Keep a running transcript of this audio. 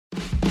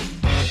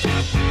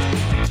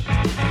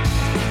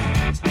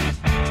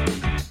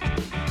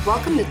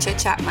Welcome to Chit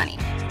Chat Money.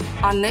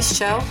 On this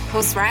show,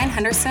 hosts Ryan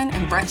Henderson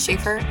and Brett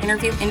Schaefer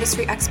interview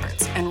industry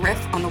experts and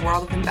riff on the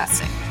world of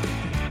investing.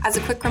 As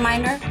a quick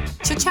reminder,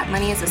 Chit Chat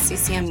Money is a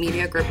CCM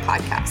Media Group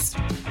podcast.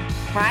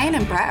 Ryan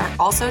and Brett are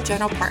also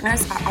general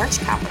partners at Arch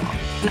Capital,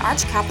 and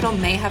Arch Capital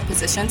may have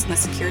positions in the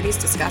securities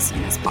discussed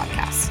in this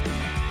podcast.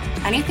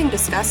 Anything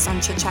discussed on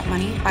Chit Chat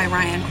Money by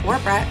Ryan or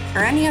Brett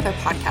or any other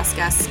podcast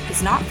guests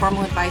is not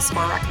formal advice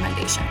or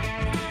recommendation.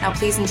 Now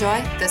please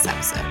enjoy this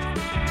episode.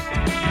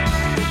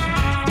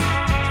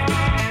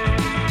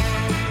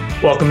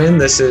 Welcome in.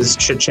 This is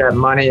Chit Chat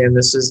Money, and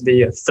this is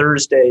the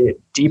Thursday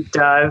deep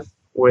dive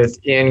with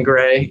Ian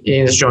Gray.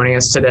 Ian is joining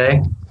us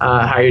today.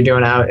 How are you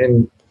doing out?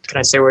 And can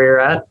I say where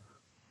you're at?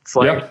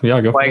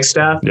 Go.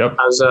 Flagstaff. Yep.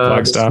 How's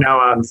the snow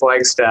out in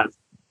Flagstaff?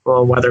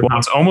 Well, weather. Well,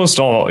 it's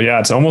almost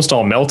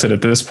all melted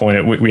at this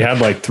point. We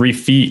had like 3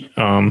 feet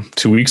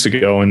 2 weeks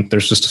ago, and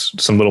there's just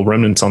some little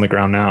remnants on the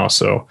ground now.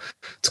 So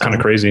it's kind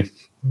of crazy.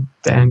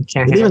 Dan,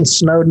 it even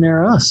snowed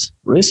near us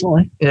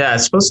recently. Yeah,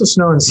 it's supposed to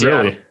snow in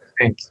Seattle, Really? I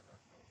think,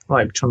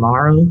 like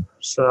tomorrow.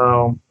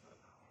 So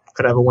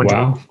could have a winter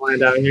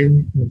wonderland out here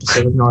in the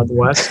Pacific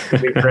Northwest.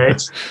 It'd be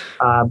great.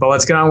 But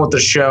let's get on with the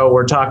show.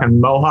 We're talking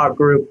Mohawk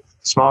Group,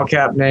 small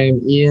cap name.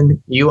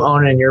 Ian, you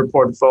own it in your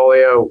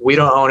portfolio. We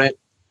don't own it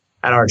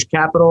at Arch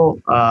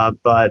Capital,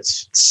 but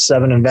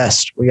Seven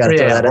Invest. We got to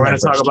throw that in there. We're going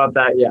to talk about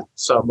that. Yeah.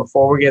 So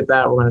before we get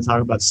that, we're going to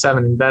talk about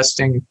Seven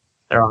Investing.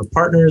 They're our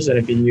partners, and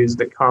if you use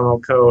the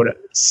promo code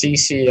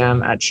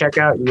CCM at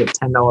checkout, you get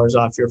 $10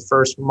 off your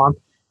first month.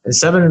 And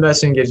Seven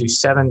Investing gives you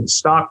 7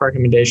 stock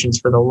recommendations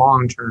for the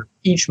long term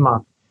each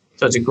month.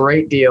 So it's a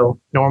great deal.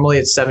 Normally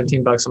it's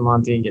 $17 a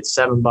month. You get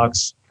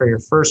 $7 for your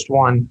first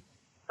one.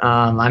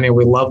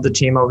 We love the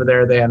team over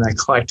there. They have an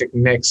eclectic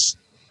mix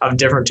of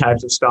different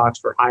types of stocks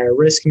for higher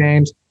risk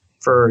names,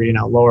 for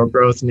lower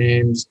growth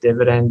names,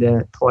 dividend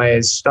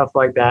plays, stuff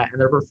like that. And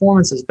their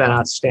performance has been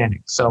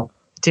outstanding. So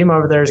the team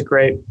over there is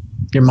great.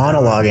 You're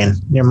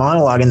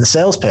monologuing the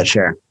sales pitch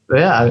here.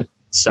 Yeah.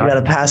 You got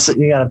to pass it.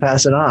 You got to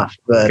pass it off.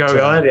 But go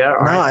ahead.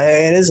 Yeah.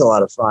 It is a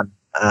lot of fun.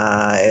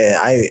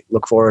 I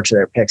look forward to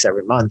their picks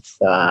every month,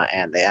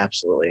 and they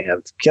absolutely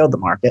have killed the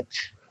market.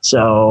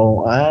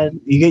 So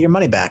you get your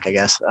money back, I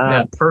guess.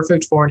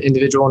 Perfect for an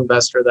individual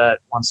investor that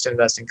wants to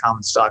invest in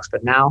common stocks.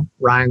 But now,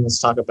 Ryan, let's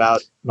talk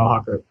about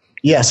Mohawk Group.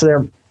 Yeah, so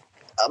they're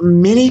a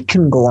mini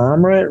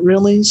conglomerate,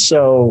 really.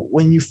 So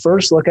when you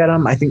first look at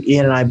them, I think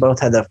Ian and I both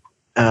had the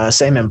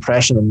same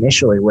impression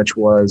initially, which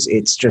was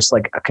it's just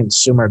like a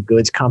consumer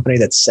goods company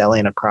that's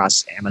selling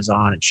across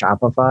Amazon and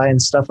Shopify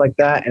and stuff like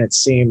that. And it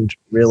seemed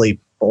really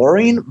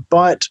boring.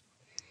 But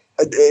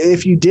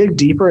if you dig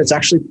deeper, it's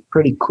actually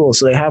pretty cool.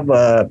 So they have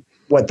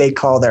what they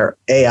call their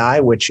AI,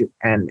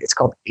 and it's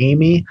called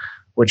Amy,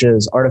 which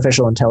is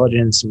artificial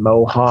intelligence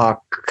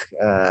Mohawk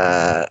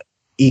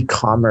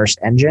e-commerce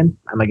engine.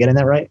 Am I getting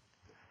that right?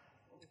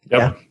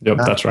 Yep,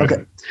 that's right.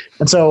 Okay.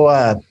 And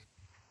so,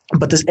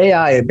 but this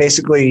AI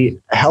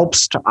basically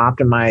helps to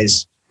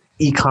optimize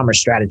e-commerce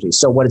strategies.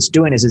 So what it's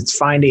doing is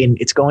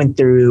it's going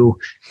through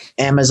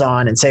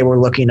Amazon and say we're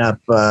looking up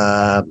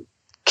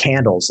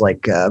candles,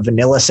 like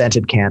vanilla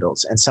scented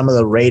candles, and some of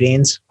the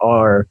ratings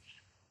are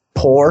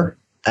poor,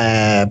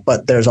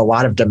 but there's a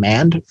lot of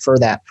demand for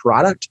that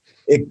product.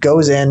 It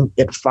goes in,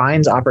 it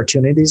finds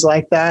opportunities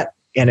like that,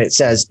 and it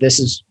says this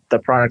is the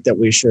product that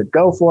we should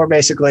go for.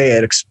 Basically,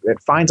 it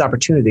finds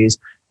opportunities,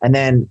 and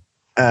then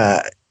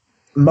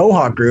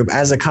Mohawk Group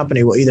as a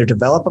company will either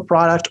develop a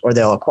product or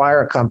they'll acquire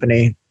a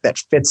company that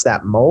fits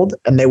that mold,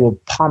 and they will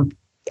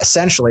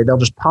they'll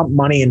just pump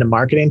money into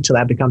marketing till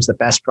that becomes the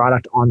best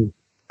product on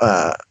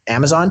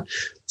Amazon.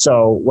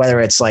 So whether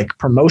it's like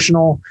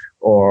promotional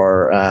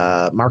or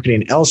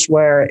marketing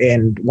elsewhere,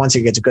 and once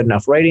it gets good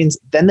enough ratings,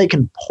 then they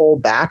can pull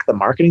back the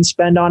marketing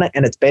spend on it,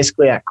 and it's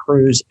basically at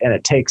cruise, and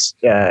it takes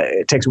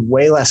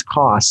way less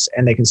costs,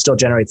 and they can still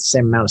generate the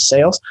same amount of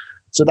sales.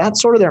 So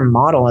that's sort of their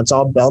model. It's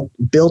all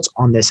built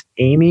on this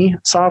Amy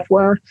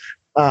software,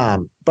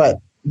 but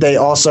it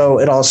also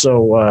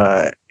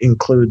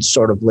includes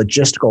sort of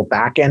logistical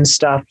back-end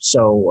stuff.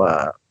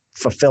 So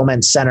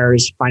fulfillment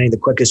centers, finding the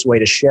quickest way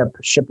to ship.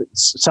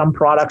 Some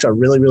products are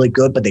really, really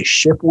good, but they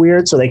ship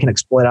weird, so they can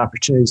exploit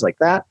opportunities like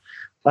that.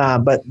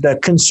 But the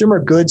consumer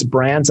goods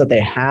brands that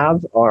they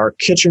have are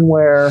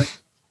kitchenware,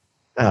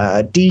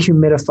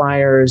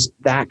 dehumidifiers,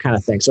 that kind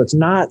of thing. So it's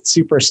not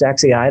super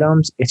sexy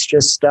items. It's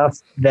just stuff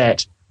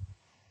that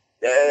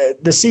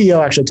the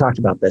CEO actually talked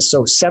about this.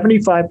 So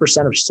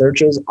 75% of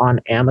searches on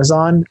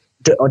Amazon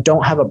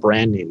don't have a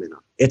brand name in them.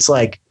 It's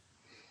like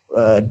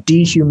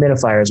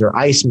dehumidifiers or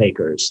ice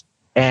makers,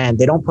 and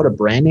they don't put a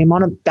brand name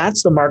on them.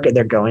 That's the market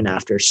they're going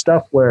after,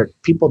 stuff where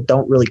people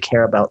don't really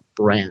care about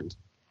brand.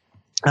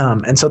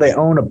 And so they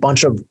own a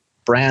bunch of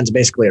brands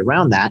basically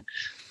around that.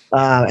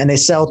 And they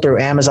sell through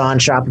Amazon,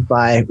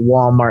 Shopify,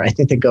 Walmart. I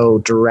think they go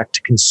direct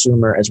to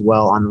consumer as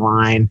well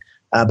online.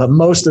 But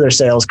most of their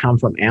sales come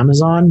from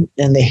Amazon.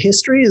 And the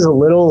history is a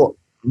little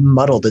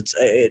muddled.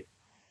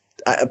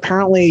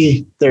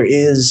 Apparently there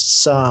is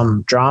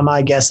some drama,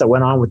 I guess, that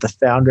went on with the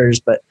founders.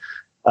 But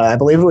I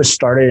believe it was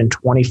started in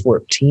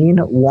 2014.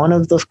 One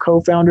of the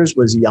co-founders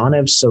was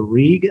Yaniv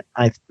Sarig.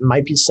 I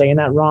might be saying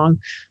that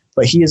wrong,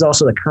 but he is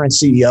also the current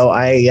CEO.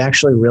 I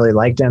actually really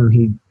liked him.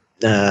 He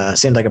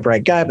seemed like a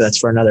bright guy, but that's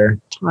for another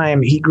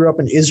time. He grew up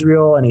in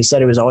Israel, and he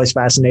said he was always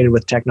fascinated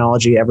with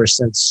technology ever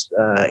since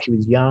he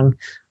was young.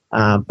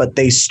 But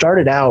they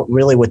started out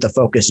really with the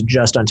focus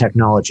just on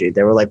technology.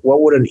 They were like,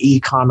 what would an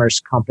e-commerce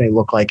company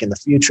look like in the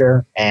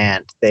future?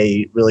 And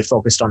they really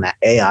focused on that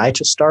AI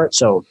to start.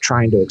 So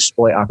trying to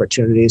exploit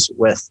opportunities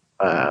with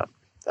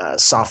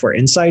software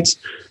insights.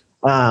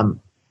 And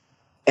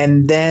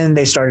then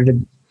they started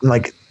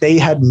to, they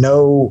had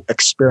no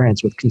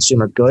experience with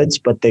consumer goods,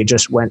 but they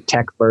just went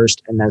tech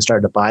first and then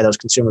started to buy those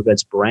consumer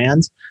goods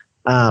brands.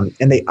 And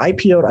they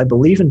IPO'd, I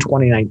believe, in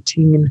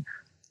 2019.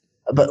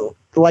 But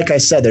like I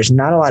said, there's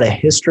not a lot of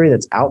history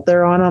that's out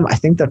there on them. I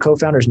think the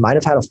co-founders might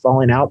have had a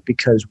falling out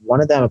because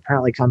one of them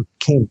apparently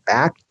came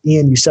back.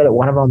 Ian, you said that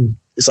one of them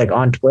is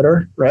on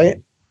Twitter,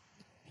 right?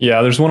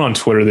 Yeah, there's one on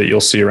Twitter that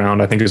you'll see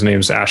around. I think his name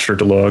is Asher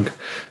Delug,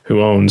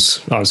 who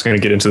owns, I was going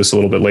to get into this a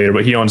little bit later,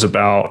 but he owns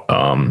about,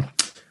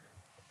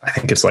 I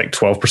think it's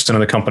 12% of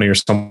the company or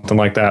something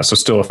like that. So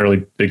still a fairly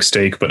big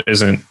stake, but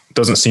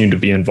doesn't seem to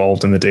be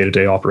involved in the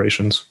day-to-day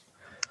operations.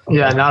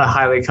 Yeah, not a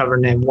highly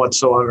covered name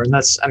whatsoever. And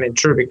that's,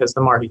 true, because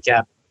the market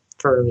cap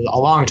for a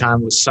long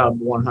time was sub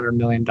 $100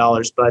 million.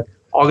 But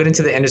I'll get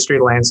into the industry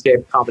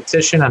landscape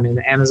competition.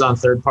 The Amazon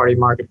third-party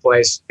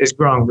marketplace is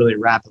growing really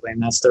rapidly,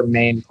 and that's their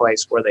main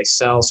place where they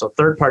sell. So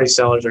third-party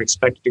sellers are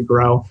expected to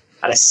grow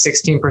at a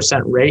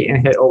 16% rate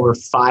and hit over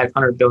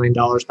 $500 billion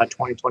by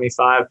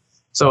 2025.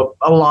 So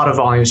a lot of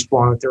volumes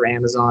flowing through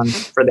Amazon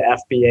for the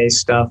FBA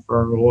stuff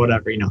or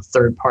whatever,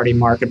 third-party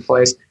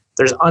marketplace.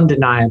 There's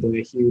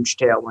undeniably a huge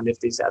tailwind if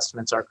these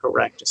estimates are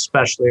correct,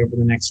 especially over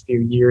the next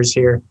few years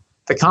here.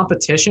 The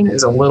competition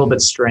is a little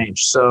bit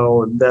strange.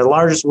 So the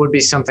largest would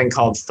be something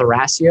called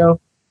Thrasio,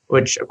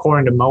 which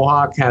according to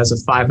Mohawk has a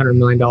 $500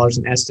 million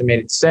in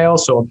estimated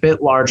sales, so a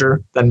bit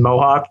larger than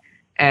Mohawk,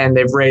 and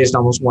they've raised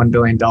almost $1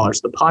 billion.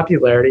 The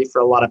popularity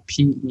for a lot of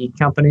PE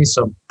companies,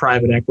 so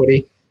private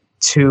equity,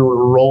 to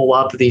roll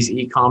up these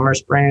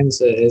e-commerce brands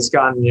has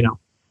gotten,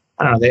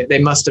 I don't know, they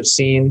must have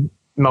seen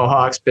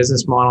Mohawk's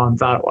business model and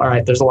thought, all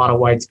right, there's a lot of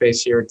white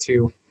space here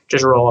to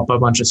just roll up a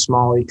bunch of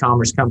small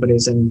e-commerce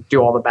companies and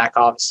do all the back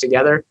office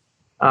together.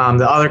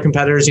 The other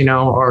competitors,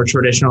 are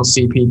traditional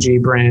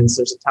CPG brands.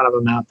 There's a ton of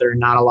them out there.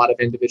 Not a lot of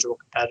individual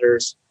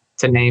competitors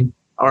to name,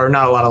 or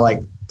not a lot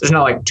of there's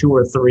not 2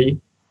 or 3.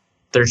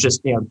 There's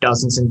just,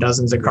 dozens and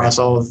dozens across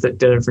all of the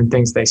different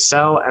things they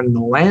sell. And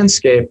the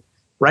landscape,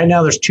 right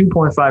now there's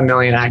 2.5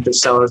 million active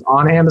sellers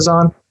on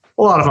Amazon.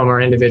 A lot of them are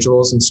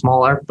individuals and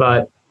smaller,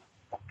 but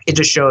it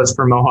just shows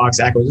for Mohawk's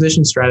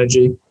acquisition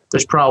strategy,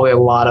 there's probably a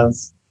lot of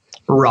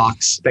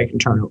rocks they can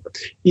turn over.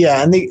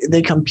 Yeah, and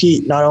they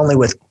compete not only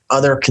with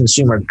other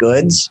consumer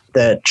goods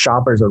that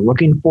shoppers are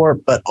looking for,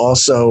 but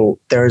also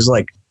there's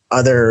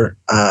other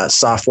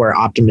software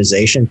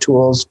optimization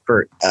tools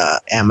for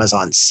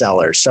Amazon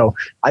sellers. So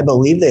I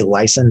believe they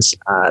license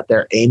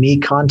their AMI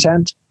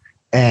content.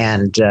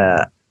 And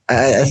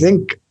I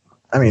think,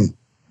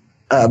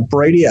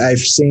 Brady, I've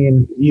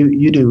seen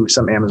you do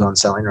some Amazon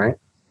selling, right?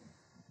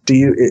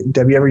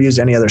 Have you ever used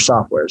any other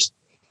softwares?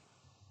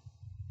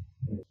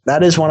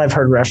 That is one I've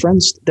heard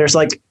referenced. There's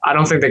I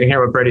don't think they can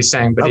hear what Brady's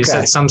saying, but he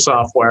said some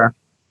software.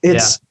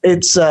 There's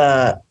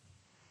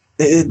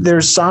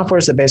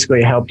softwares that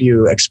basically help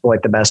you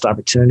exploit the best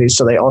opportunities.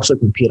 So they also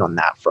compete on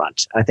that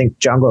front. I think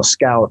Jungle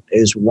Scout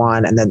is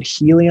one, and then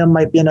Helium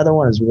might be another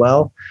one as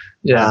well.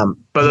 Yeah.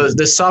 But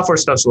the software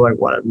stuff's a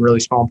really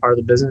small part of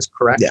the business,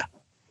 correct? Yeah.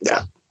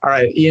 Yeah. All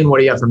right, Ian, what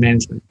do you have for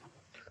management?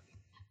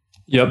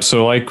 Yep.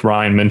 So like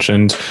Ryan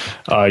mentioned,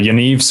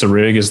 Yaniv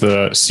Sarig is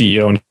the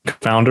CEO and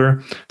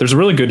founder. There's a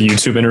really good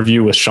YouTube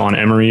interview with Sean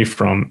Emery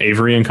from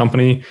Avery and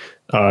Company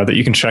that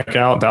you can check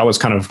out. That was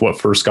kind of what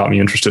first got me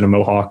interested in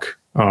Mohawk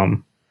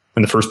in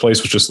the first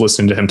place, was just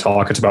listening to him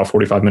talk. It's about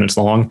 45 minutes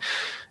long.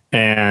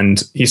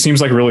 And he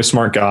seems like a really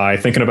smart guy,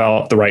 thinking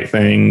about the right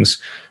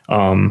things.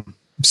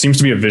 Seems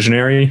to be a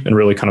visionary and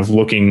really kind of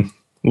looking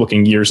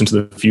years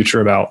into the future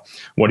about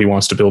what he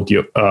wants to build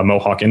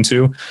Mohawk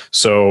into.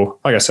 So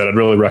like I said, I'd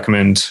really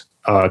recommend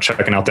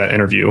checking out that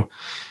interview.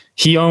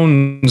 He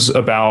owns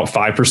about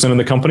 5% of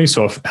the company,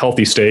 so a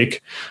healthy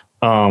stake.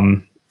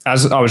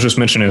 As I was just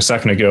mentioning a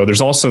second ago,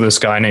 there's also this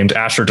guy named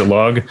Asher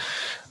Delug,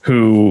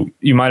 who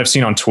you might have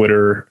seen on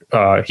Twitter.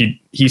 He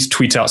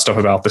tweets out stuff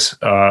about this,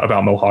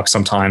 about Mohawk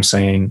sometimes,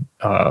 saying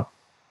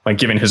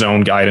giving his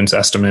own guidance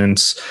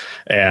estimates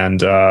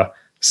and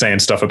saying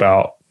stuff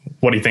about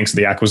what he thinks of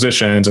the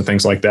acquisitions and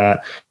things like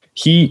that.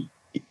 He,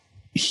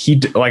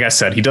 like I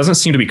said, he doesn't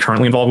seem to be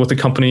currently involved with the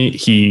company.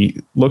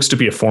 He looks to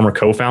be a former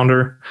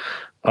co-founder,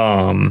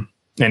 and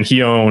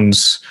he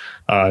owns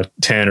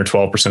 10 or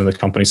 12% of the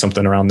company,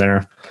 something around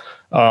there.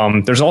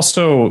 There's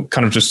also,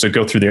 kind of just to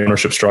go through the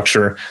ownership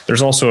structure,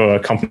 there's also a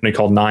company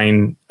called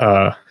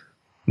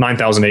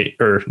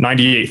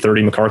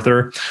 9830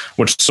 MacArthur,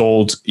 which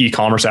sold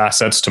e-commerce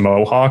assets to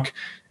Mohawk.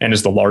 and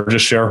is the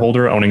largest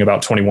shareholder, owning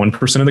about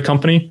 21% of the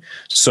company.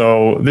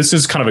 So this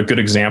is kind of a good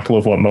example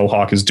of what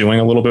Mohawk is doing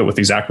a little bit with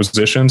these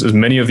acquisitions. Is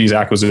many of these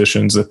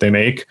acquisitions that they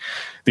make,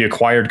 the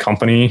acquired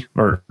company,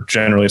 or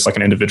generally it's like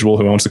an individual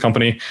who owns the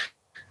company,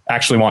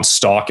 actually wants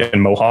stock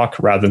in Mohawk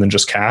rather than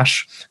just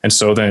cash. And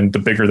so then the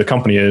bigger the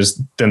company is,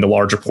 then the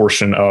larger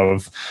portion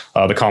of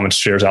the common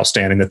shares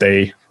outstanding that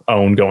they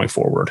own going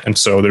forward. And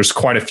so there's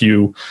quite a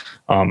few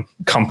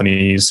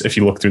companies if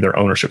you look through their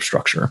ownership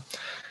structure.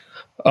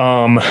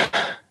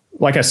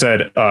 Like I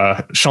said,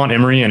 Sean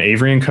Emery and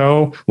Avery &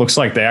 Co. looks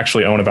like they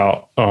actually own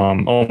about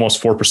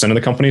almost 4% of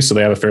the company. So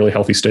they have a fairly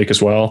healthy stake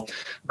as well.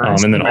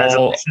 Nice. And then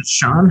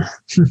Sean.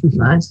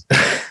 Nice.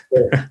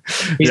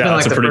 He's been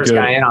like the first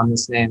guy in on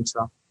this name.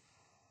 So.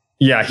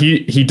 Yeah,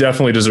 he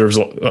definitely deserves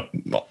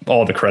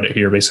all the credit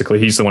here. Basically,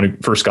 he's the one who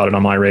first got it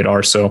on my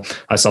radar. So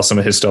I saw some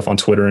of his stuff on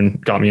Twitter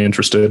and got me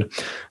interested.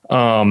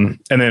 And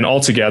then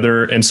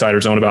altogether,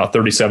 insiders own about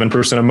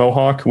 37% of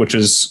Mohawk, which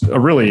is a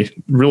really,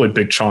 really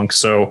big chunk.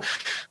 So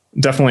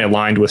definitely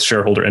aligned with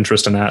shareholder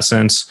interest in that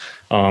sense.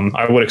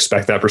 I would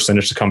expect that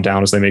percentage to come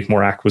down as they make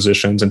more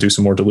acquisitions and do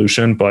some more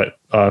dilution, but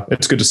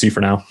it's good to see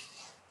for now.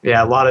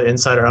 Yeah, a lot of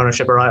insider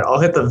ownership. All right, I'll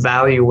hit the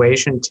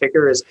valuation.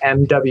 Ticker is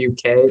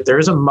MWK.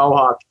 There's a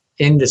Mohawk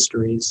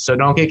Industries, so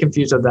don't get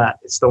confused with that.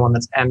 It's the one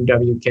that's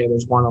MWK.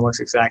 There's one that looks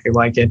exactly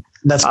like it.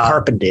 That's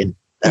Carpeting.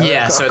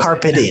 Yeah, so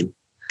Carpeting.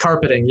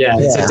 Carpeting, yeah,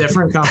 it's a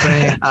different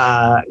company.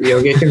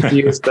 You'll get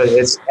confused, but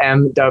it's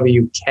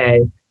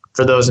MWK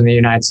for those in the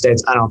United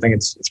States. I don't think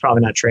it's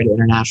probably not traded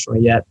internationally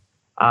yet.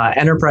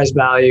 Enterprise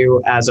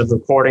value as of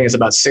recording is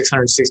about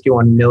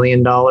 $661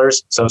 million.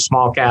 So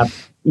small cap.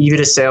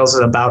 EBITDA sales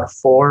is about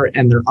 4,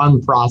 and they're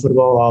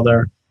unprofitable. While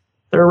they're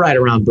right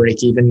around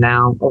break even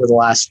now over the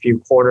last few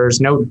quarters.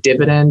 No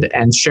dividend,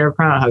 and share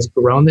count has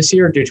grown this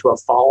year due to a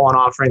follow-on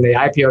offering. They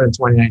IPO'd in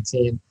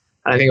 2019, and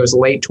I think it was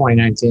late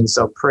 2019,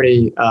 so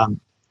pretty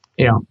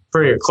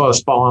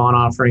close follow-on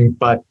offering.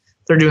 But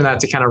they're doing that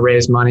to kind of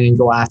raise money and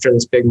go after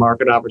this big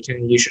market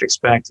opportunity. You should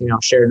expect,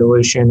 share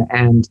dilution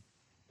and,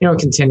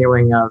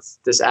 continuing of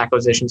this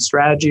acquisition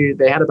strategy.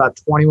 They had about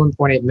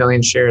 21.8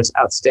 million shares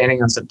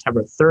outstanding on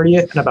September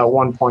 30th and about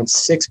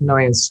 1.6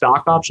 million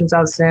stock options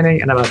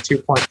outstanding and about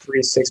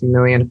 2.36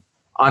 million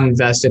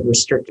unvested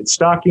restricted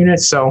stock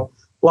units. So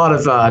a lot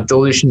of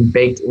dilution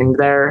baked in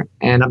there.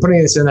 And I'm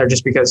putting this in there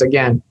just because,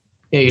 again,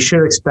 you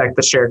should expect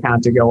the share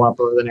count to go up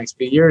over the next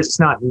few years. It's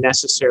not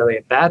necessarily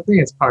a bad thing.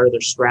 It's part of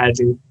their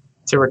strategy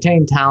to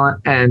retain talent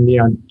and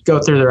go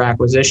through their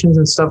acquisitions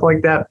and stuff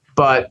like that.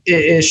 But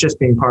it's just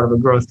being part of a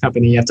growth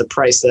company. You have to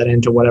price that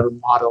into whatever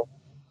model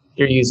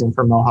you're using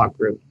for Mohawk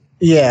Group.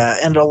 Yeah,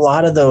 and a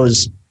lot of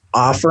those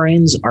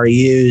offerings are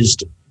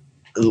used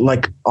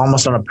like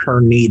almost on a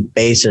per need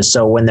basis.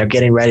 So when they're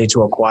getting ready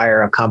to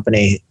acquire a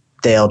company,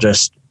 they'll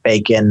just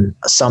bake in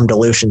some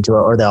dilution to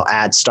it, or they'll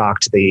add stock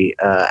to the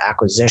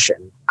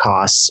acquisition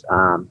costs.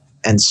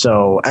 And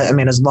so, I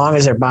mean, as long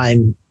as they're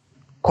buying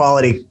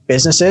quality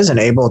businesses and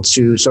able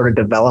to sort of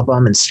develop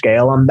them and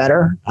scale them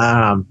better,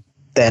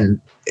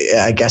 then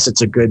I guess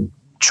it's a good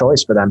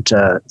choice for them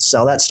to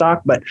sell that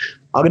stock. But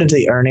I'll get into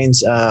the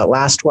earnings.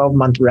 Last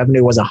 12-month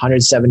revenue was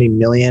 $170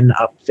 million,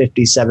 up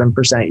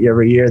 57% year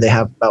over year. They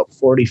have about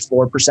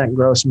 44%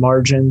 gross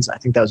margins. I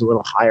think that was a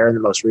little higher in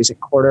the most recent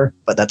quarter,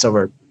 but that's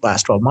over the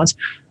last 12 months.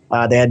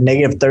 They had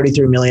negative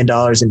 $33 million in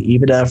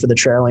EBITDA for the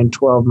trailing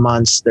 12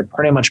 months. They're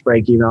pretty much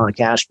break even on a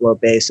cash flow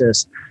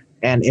basis.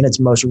 And in its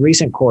most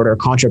recent quarter,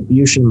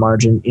 contribution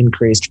margin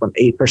increased from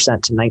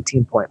 8% to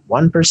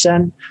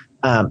 19.1%.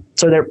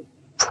 So their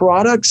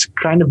products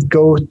kind of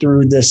go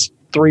through this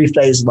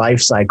 3-phase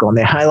life cycle, and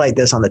they highlight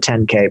this on the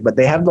 10K, but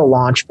they have the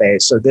launch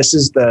phase. So this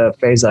is the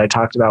phase that I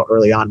talked about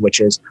early on, which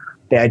is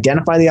they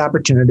identify the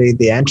opportunity,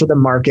 they enter the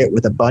market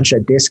with a bunch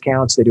of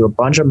discounts, they do a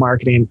bunch of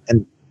marketing,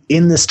 and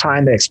in this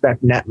time, they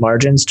expect net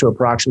margins to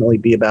approximately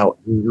be about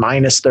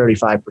minus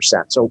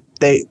 35%. So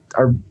they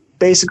are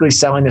basically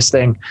selling this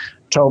thing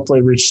to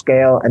hopefully reach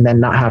scale and then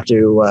not have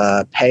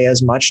to pay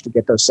as much to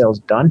get those sales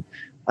done.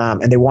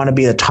 And they want to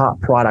be the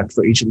top product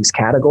for each of these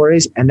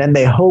categories. And then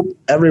they hope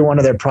every one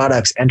of their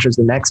products enters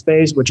the next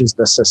phase, which is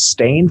the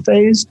sustain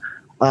phase.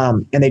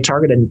 And they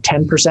target a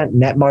 10%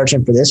 net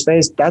margin for this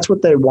phase. That's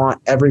what they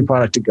want every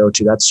product to go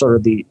to. That's sort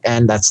of the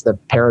end. That's the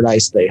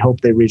paradise. They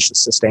hope they reach the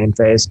sustain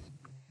phase.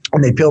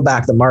 And they peel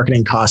back the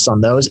marketing costs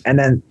on those. And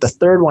then the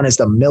third one is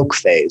the milk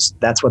phase.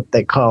 That's what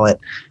they call it.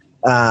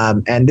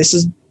 And this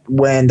is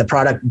when the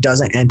product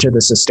doesn't enter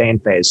the sustain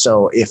phase.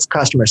 So if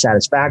customer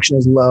satisfaction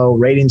is low,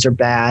 ratings are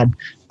bad,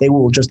 they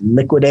will just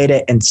liquidate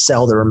it and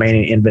sell the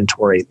remaining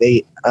inventory.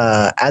 They,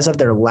 as of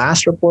their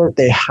last report,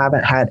 they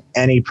haven't had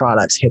any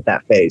products hit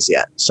that phase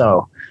yet.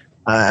 So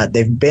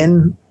they've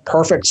been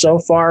perfect so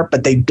far,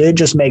 but they did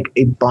just make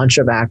a bunch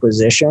of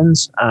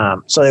acquisitions.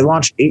 So they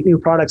launched 8 new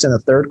products in the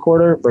third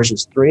quarter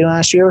versus 3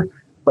 last year.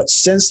 But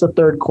since the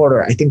third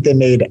quarter, I think they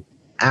made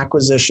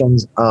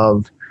acquisitions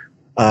of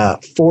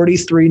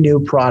 43 new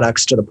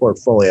products to the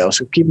portfolio.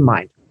 So keep in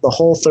mind, the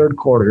whole third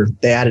quarter,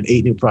 they added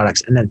 8 new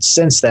products. And then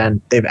since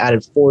then, they've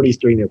added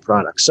 43 new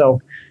products.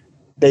 So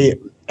they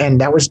And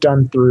that was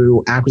done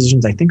through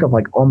acquisitions, I think, of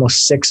like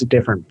almost 6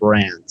 different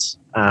brands.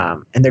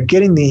 And they're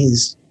getting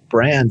these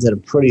brands at a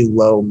pretty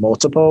low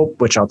multiple,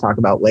 which I'll talk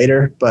about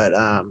later. But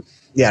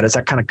does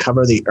that kind of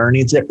cover the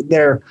earnings?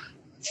 Their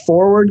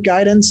forward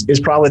guidance is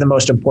probably the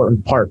most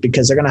important part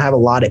because they're going to have a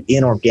lot of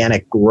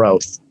inorganic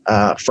growth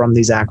from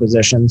these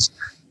acquisitions.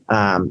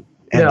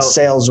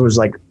 Sales was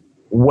like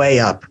way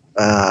up.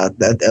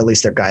 At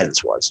least their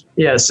guidance was.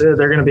 Yes, they're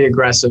going to be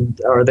aggressive,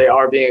 or they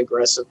are being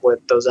aggressive with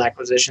those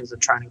acquisitions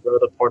and trying to grow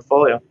the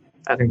portfolio.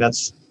 I think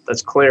that's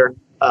clear.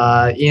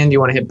 Ian, do you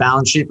want to hit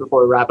balance sheet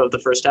before we wrap up the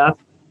first half?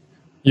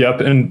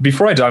 Yep. And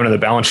before I dive into the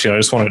balance sheet, I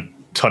just want to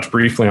touch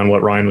briefly on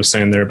what Ryan was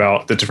saying there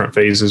about the different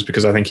phases,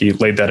 because I think he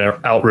laid that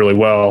out really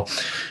well.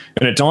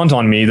 And it dawned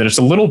on me that it's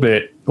a little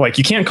bit like,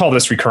 you can't call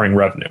this recurring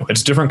revenue.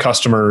 It's different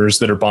customers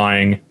that are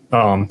buying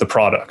the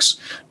products.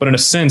 But in a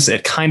sense,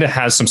 it kind of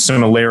has some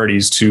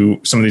similarities to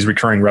some of these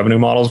recurring revenue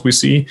models we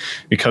see,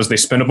 because they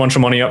spend a bunch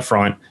of money up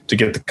front to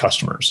get the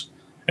customers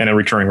in a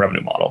recurring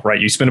revenue model, right?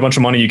 You spend a bunch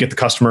of money, you get the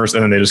customers,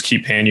 and then they just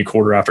keep paying you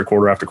quarter after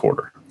quarter after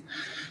quarter.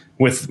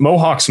 With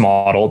Mohawk's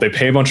model, they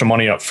pay a bunch of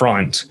money up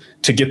front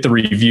to get the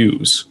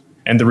reviews.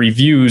 And the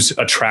reviews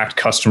attract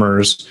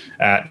customers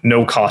at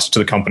no cost to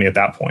the company at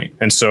that point.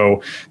 And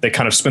so they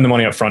kind of spend the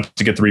money up front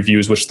to get the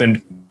reviews, which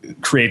then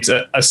creates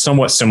a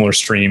somewhat similar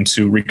stream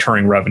to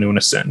recurring revenue in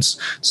a sense.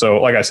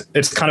 So like I said,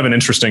 it's kind of an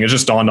interesting, it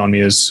just dawned on me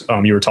as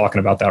you were talking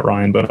about that,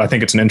 Ryan, but I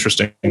think it's an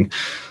interesting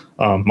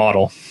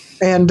model.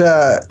 And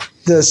the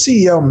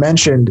CEO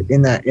mentioned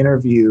in that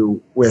interview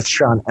with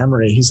Sean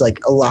Emery, he's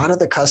like, a lot of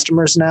the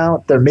customers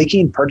now, they're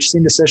making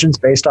purchasing decisions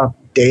based off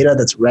data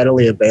that's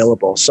readily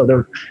available. So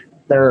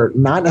they're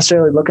not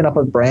necessarily looking up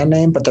a brand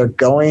name, but they're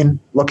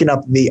looking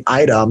up the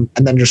item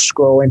and then just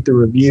scrolling through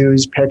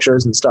reviews,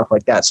 pictures, and stuff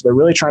like that. So they're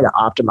really trying to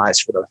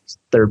optimize for the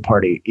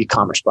third-party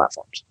e-commerce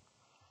platforms.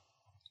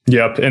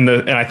 Yep. And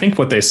I think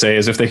what they say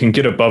is if they can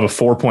get above a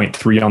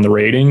 4.3 on the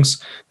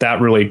ratings,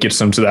 that really gets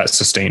them to that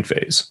sustain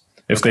phase.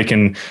 If they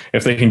can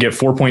get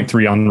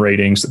 4.3 on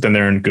ratings, then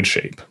they're in good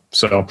shape.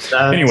 So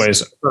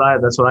anyways,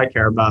 that's what I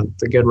care about,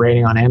 the good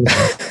rating on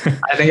Amazon.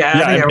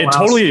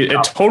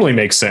 it totally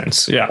makes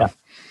sense. Yeah.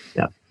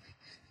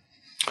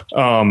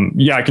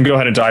 I can go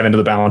ahead and dive into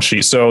the balance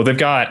sheet. So they've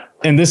got,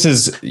 and this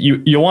is,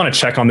 you'll want to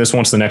check on this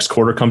once the next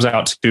quarter comes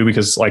out too,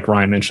 because like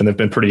Ryan mentioned, they've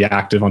been pretty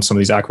active on some of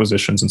these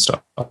acquisitions and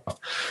stuff.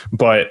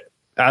 But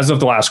as of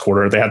the last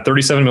quarter, they had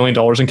 $37 million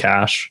in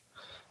cash,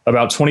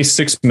 about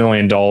 $26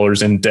 million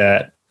in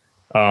debt,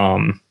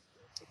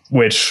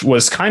 which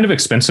was kind of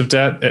expensive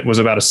debt. It was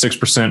about a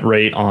 6%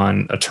 rate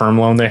on a term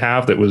loan they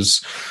have that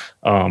was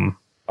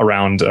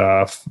around,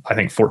 I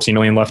think 14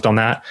 million left on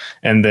that.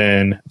 And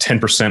then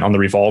 10% on the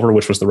revolver,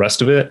 which was the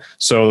rest of it.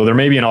 So there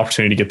may be an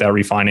opportunity to get that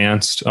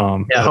refinanced.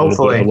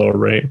 Hopefully at a lower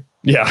rate.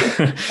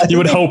 Yeah. You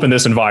would hope in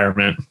this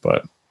environment,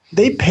 but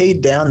they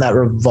paid down that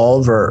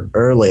revolver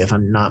early, if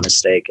I'm not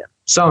mistaken.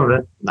 Some of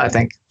it, I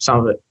think some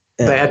of it.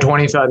 Yeah. They had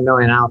 25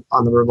 million out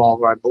on the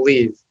revolver, I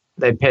believe.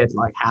 They paid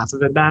like half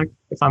of it back,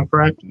 if I'm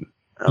correct.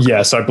 Okay.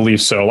 Yes, I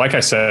believe so. Like I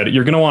said,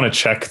 you're going to want to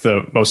check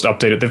the most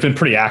updated. They've been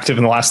pretty active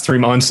in the last 3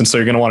 months. And so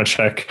you're going to want to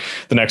check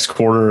the next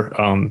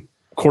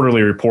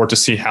quarterly report to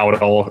see how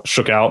it all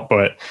shook out.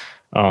 But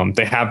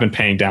they have been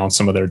paying down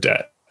some of their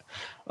debt.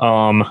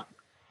 Like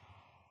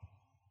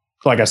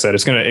I said,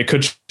 it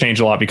could change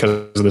a lot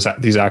because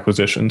of these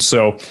acquisitions.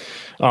 So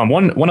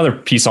one other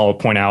piece I'll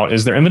point out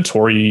is their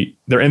inventory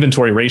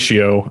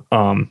ratio,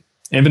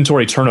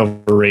 inventory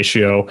turnover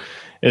ratio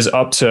is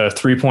up to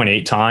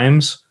 3.8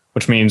 times.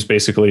 Which means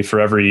basically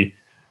for every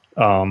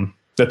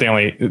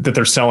that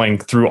they're selling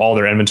through all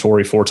their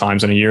inventory 4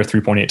 times in a year,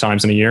 3.8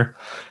 times in a year,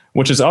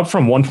 which is up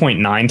from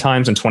 1.9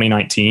 times in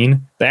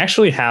 2019. They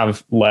actually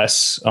have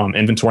less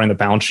inventory on the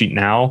balance sheet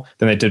now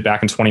than they did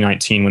back in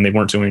 2019 when they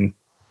weren't doing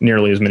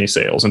nearly as many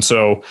sales. And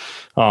so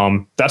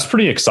that's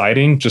pretty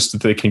exciting, just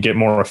that they can get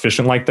more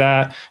efficient like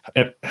that.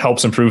 It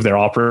helps improve their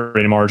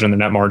operating margin, the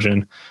net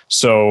margin.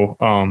 So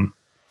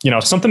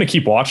something to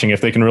keep watching.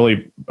 If they can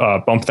really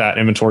bump that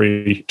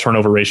inventory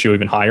turnover ratio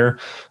even higher,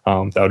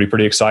 that would be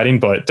pretty exciting,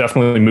 but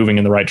definitely moving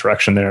in the right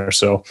direction there.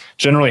 So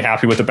generally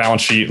happy with the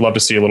balance sheet. Love to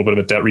see a little bit of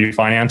a debt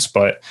refinance,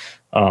 but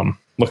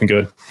looking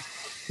good.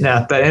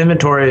 Yeah, the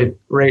inventory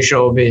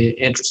ratio will be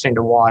interesting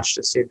to watch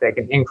to see if they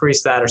can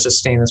increase that or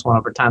sustain this one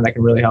over time. That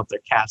can really help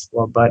their cash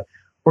flow. But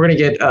we're going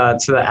to get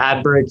to the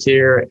ad break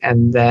here,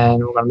 and then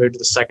we're going to move to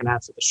the second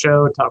half of the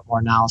show, talk more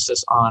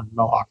analysis on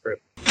Mohawk Group.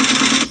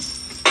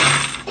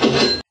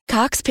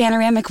 Cox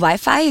Panoramic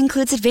Wi-Fi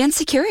includes advanced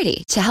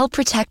security to help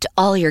protect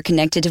all your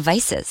connected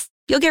devices.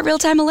 You'll get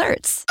real-time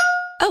alerts.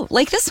 Oh,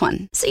 like this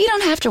one, so you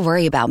don't have to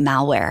worry about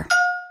malware.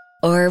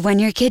 Or when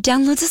your kid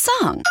downloads a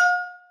song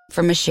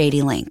from a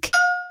shady link.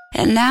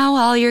 And now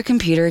all your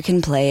computer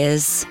can play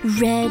is...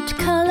 Red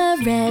color,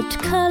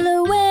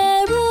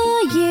 where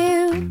are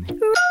you?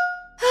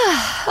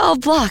 All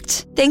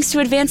blocked, thanks to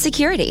advanced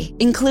security,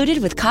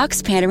 included with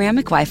Cox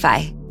Panoramic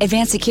Wi-Fi.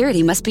 Advanced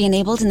security must be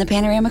enabled in the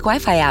Panoramic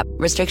Wi-Fi app.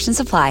 Restrictions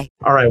apply.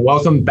 All right,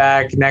 welcome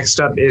back. Next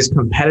up is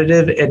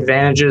competitive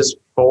advantages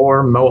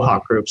for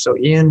Mohawk Group. So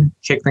Ian,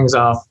 kick things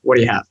off. What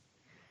do you have?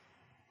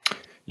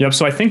 Yep.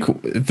 So I think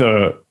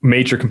the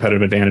major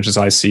competitive advantage, as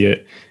I see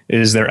it,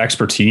 is their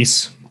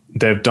expertise.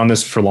 They've done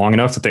this for long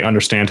enough that they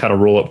understand how to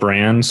roll up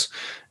brands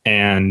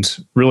and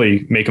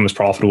really make them as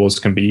profitable as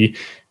can be.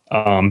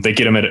 They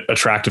get them at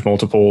attractive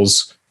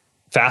multiples,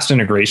 fast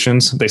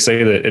integrations. They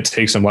say that it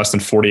takes them less than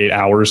 48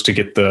 hours to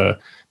get the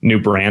new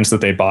brands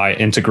that they buy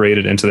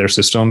integrated into their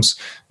systems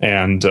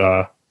and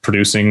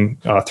producing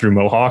through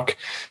Mohawk.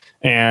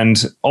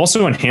 And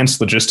also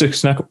enhanced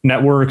logistics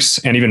networks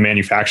and even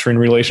manufacturing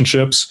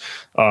relationships.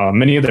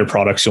 Many of their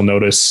products, you'll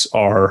notice,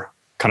 are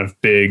kind of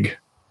big,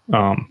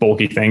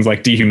 bulky things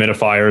like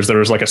dehumidifiers.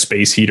 There's like a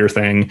space heater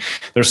thing.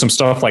 There's some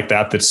stuff like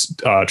that that's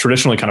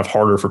traditionally kind of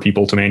harder for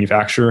people to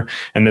manufacture.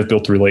 And they've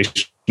built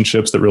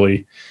relationships that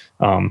really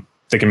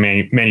they can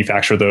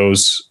manufacture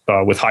those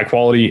with high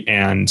quality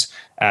and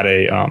at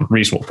a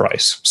reasonable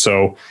price.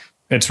 So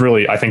it's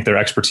really, I think their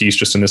expertise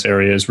just in this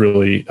area is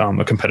really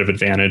a competitive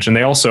advantage. And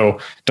they also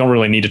don't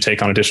really need to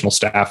take on additional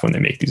staff when they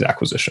make these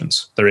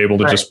acquisitions. They're able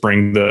to just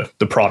bring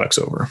the products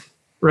over.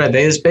 Right.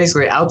 They just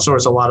basically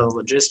outsource a lot of the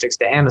logistics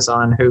to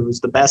Amazon, who's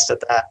the best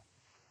at that.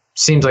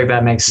 Seems like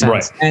that makes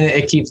sense. Right. And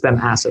it keeps them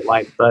asset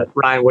light. But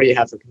Ryan, what do you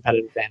have for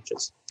competitive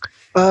advantages?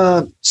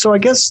 So I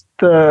guess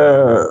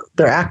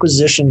their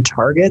acquisition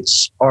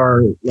targets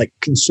are like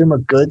consumer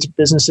goods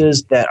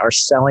businesses that are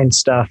selling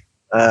stuff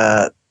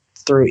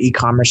through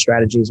e-commerce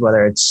strategies,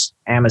 whether it's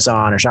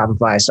Amazon or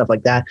Shopify, stuff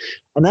like that.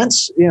 And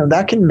that's,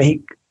 that can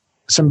make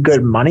some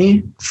good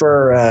money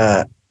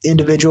for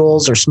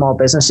individuals or small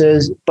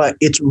businesses, but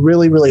it's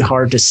really, really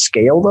hard to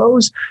scale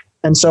those.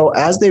 And so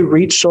as they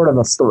reach sort of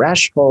a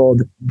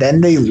threshold, then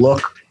they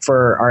look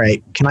for, all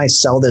right, can I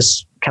sell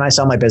this? Can I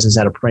sell my business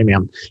at a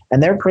premium?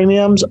 And their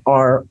premiums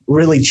are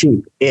really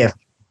cheap.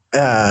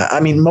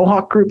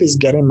 Mohawk Group is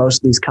getting most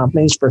of these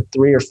companies for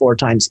 3 or 4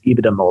 times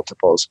EBITDA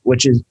multiples,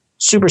 which is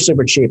super,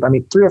 super cheap.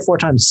 3 or 4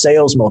 times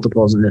sales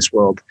multiples in this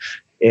world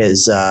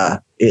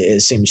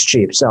it seems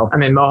cheap. So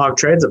Mohawk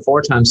trades at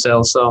 4 times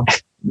sales, so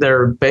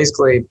they're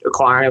basically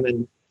acquiring them,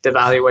 and the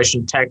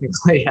valuation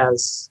technically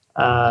has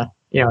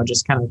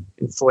just kind of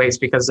inflates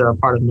because they're a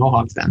part of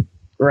Mohawk then.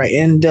 Right.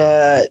 And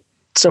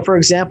so for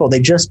example, they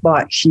just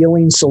bought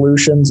Healing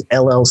Solutions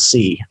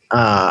LLC.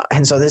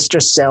 And so this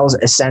just sells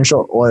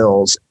essential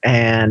oils,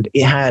 and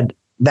it had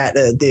that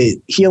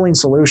the Healing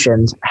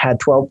Solutions had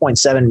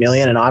 $12.7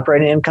 million in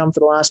operating income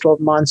for the last 12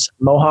 months.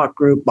 Mohawk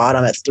Group bought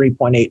them at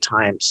 3.8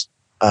 times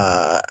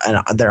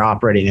their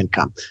operating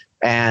income.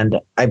 And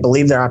I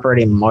believe their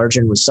operating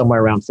margin was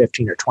somewhere around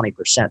 15 or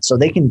 20%. So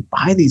they can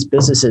buy these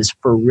businesses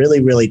for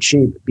really, really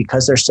cheap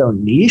because they're so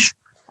niche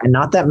and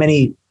not that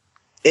many.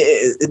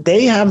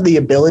 They have the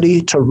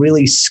ability to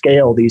really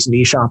scale these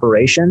niche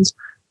operations.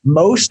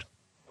 Most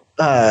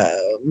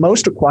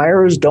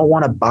acquirers don't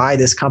want to buy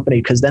this company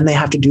because then they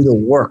have to do the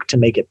work to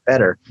make it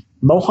better.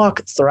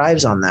 Mohawk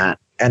thrives on that.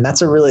 And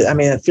that's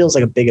it feels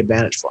like a big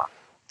advantage for them.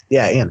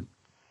 Yeah, Ian.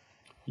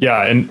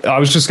 Yeah. And I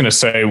was just going to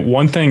say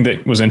one thing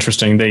that was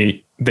interesting.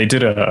 They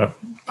did a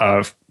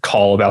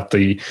call about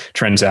the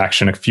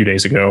transaction a few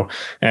days ago,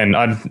 and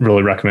I'd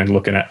really recommend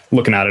looking at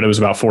it. It was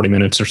about 40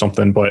 minutes or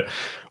something. But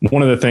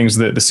one of the things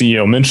that the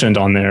CEO mentioned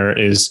on there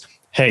is,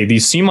 hey,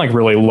 these seem like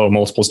really low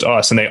multiples to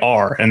us, and they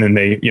are. And then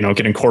they,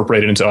 get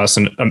incorporated into us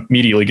and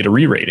immediately get a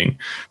re-rating.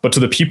 But to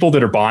the people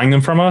that are buying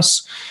them from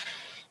us,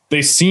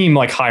 they seem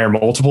like higher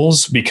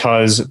multiples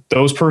because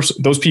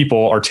those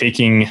people are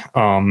taking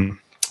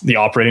the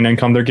operating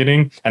income they're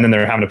getting, and then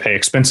they're having to pay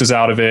expenses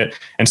out of it.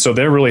 And so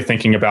they're really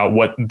thinking about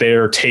what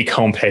their take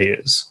home pay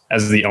is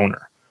as the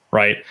owner.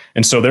 Right.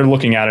 And so they're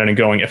looking at it and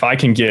going, if I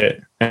can get,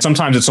 and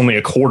sometimes it's only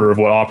a quarter of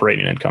what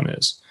operating income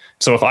is.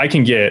 So if I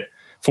can get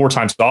 4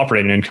 times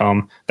operating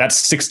income, that's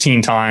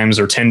 16 times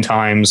or 10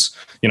 times,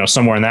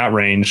 somewhere in that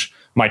range,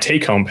 my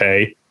take home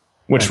pay,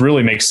 which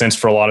really makes sense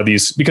for a lot of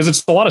these, because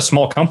it's a lot of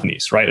small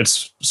companies, right?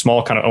 It's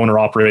small kind of owner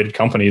operated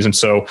companies. And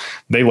so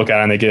they look at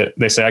it and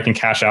they say, I can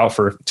cash out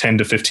for 10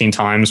 to 15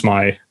 times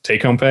my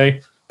take home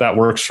pay. That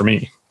works for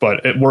me.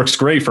 But it works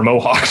great for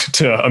Mohawk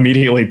to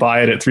immediately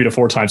buy it at 3 to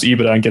 4 times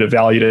EBITDA and get it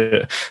valued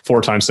at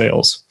 4 times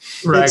sales.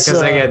 Right.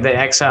 Because they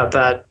X out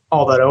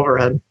all that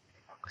overhead.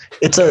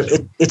 It's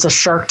a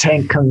Shark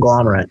Tank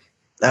conglomerate.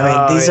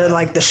 These are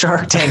like the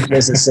Shark Tank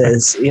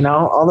businesses,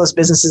 all those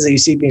businesses that you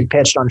see being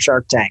pitched on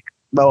Shark Tank.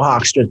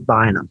 Mohawk's just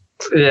buying them.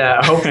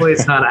 Yeah, hopefully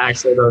it's not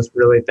actually those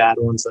really bad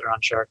ones that are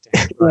on Shark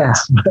Tank. Yeah.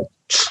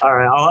 All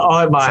right, I'll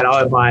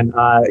have mine.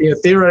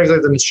 Theoretically,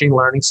 the machine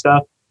learning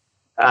stuff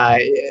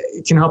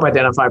it can help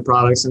identify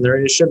products, and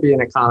there should be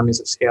an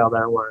economies of scale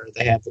there where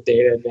they have the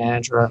data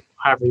advantage, or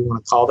however you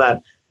want to call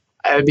that.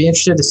 I would be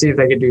interested to see if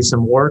they could do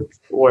some work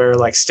where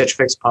like Stitch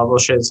Fix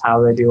publishes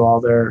how they do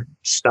all their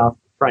stuff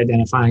for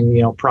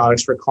identifying,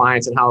 products for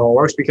clients and how it all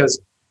works,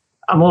 because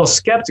I'm a little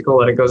skeptical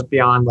that it goes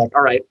beyond like,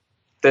 all right,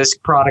 this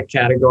product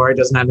category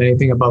doesn't have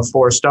anything above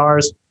 4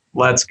 stars.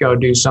 Let's go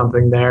do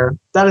something there.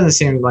 That doesn't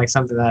seem like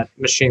something that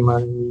machine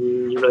learning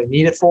you really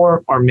need it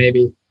for, or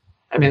maybe,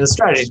 the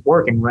strategy is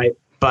working, right?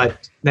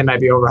 But they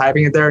might be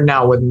overhyping it there.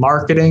 Now with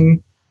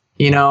marketing,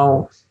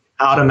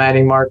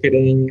 automating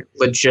marketing,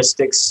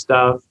 logistics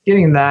stuff,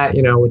 getting that,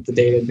 with the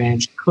data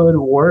advantage could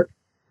work.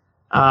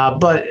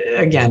 But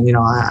again,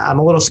 I'm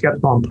a little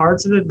skeptical on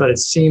parts of it, but it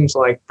seems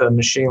like the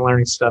machine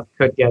learning stuff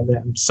could get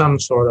them some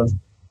sort of,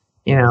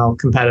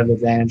 competitive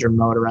advantage or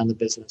moat around the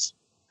business.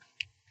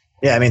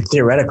 Yeah, I mean,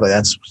 theoretically,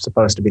 that's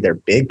supposed to be their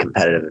big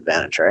competitive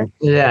advantage, right?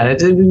 Yeah, it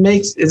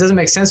doesn't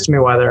make sense to me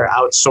why they're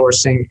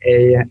outsourcing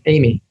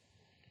Amy,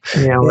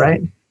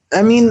 right?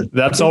 I mean,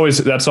 that's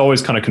always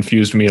kind of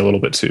confused me a little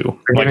bit too.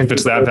 Like if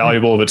it's that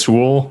valuable of a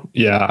tool,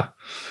 yeah.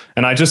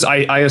 And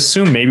I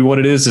assume maybe what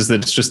it is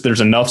that it's just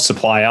there's enough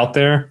supply out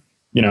there.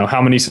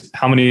 How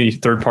many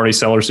third party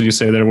sellers did you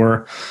say there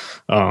were?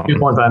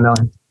 2.5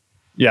 million.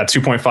 Yeah,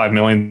 2.5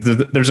 million.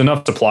 There's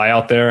enough supply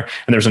out there,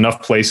 and there's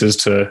enough places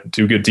to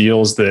do good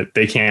deals that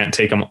they can't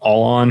take them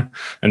all on.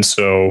 And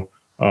so,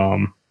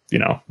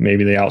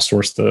 maybe they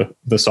outsource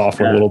the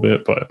software a little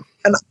bit. But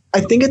and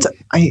I think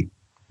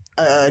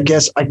I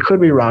guess I could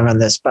be wrong on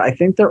this, but I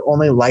think they're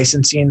only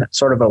licensing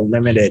sort of a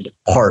limited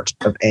part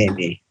of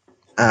Amy.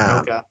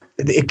 Okay.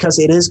 Because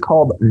it is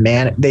called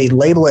they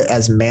label it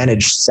as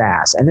managed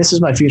SaaS. And this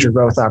is my future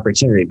growth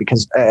opportunity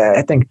because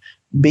I think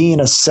being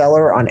a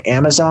seller on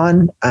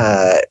Amazon,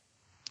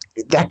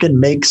 that can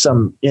make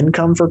some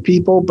income for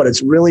people, but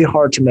it's really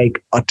hard to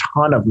make a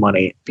ton of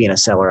money being a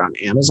seller on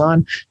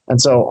Amazon. And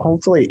so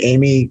hopefully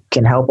Amy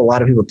can help a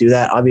lot of people do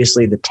that.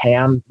 Obviously the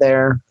TAM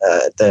there,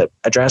 the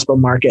addressable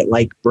market,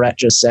 like Brett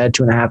just said,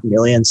 2.5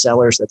 million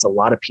sellers. That's a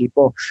lot of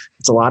people.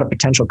 It's a lot of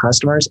potential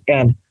customers.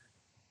 And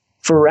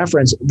for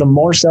reference, the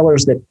more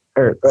sellers that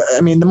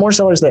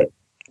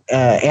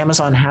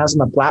Amazon has on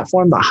the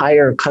platform, the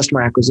higher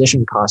customer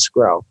acquisition costs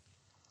grow.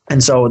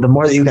 And so the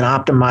more that you can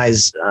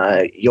optimize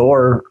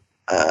your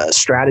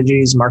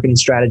strategies, marketing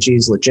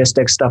strategies,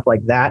 logistics, stuff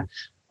like that,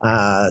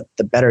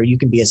 the better you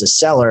can be as a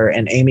seller.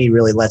 And Amy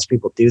really lets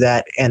people do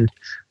that. And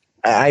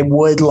I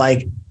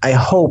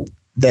hope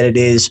that it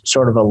is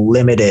sort of a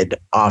limited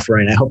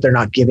offering. I hope they're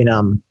not giving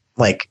them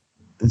like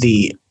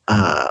the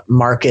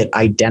market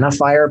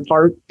identifier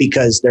part,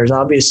 because there's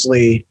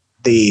obviously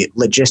the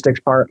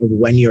logistics part of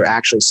when you're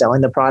actually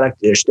selling the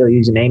product. They're still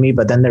using Amy,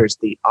 but then there's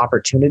the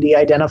opportunity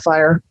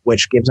identifier,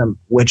 which gives them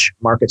which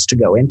markets to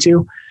go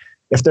into.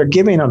 If they're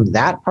giving them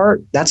that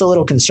part, that's a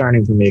little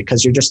concerning for me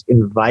because you're just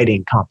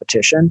inviting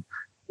competition,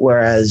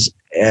 whereas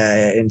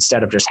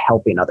instead of just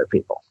helping other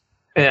people.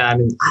 Yeah, I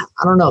mean,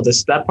 I don't know.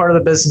 That part of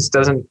the business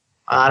doesn't,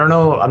 I don't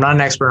know, I'm not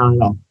an expert on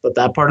it all, but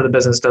that part of the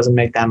business doesn't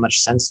make that much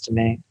sense to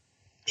me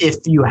if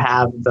you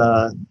have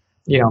the,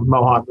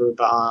 Mohawk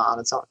Group on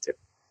its own too.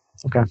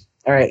 Okay.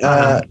 All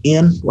right.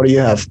 Ian, what do you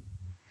have?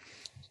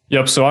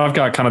 Yep. So I've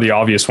got kind of the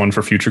obvious one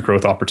for future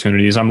growth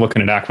opportunities. I'm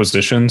looking at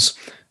acquisitions.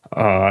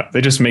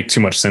 They just make too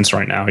much sense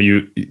right now.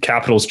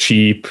 Capital's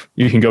cheap.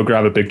 You can go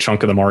grab a big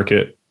chunk of the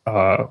market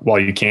while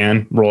you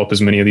can roll up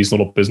as many of these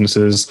little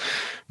businesses,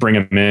 bring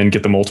them in,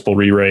 get the multiple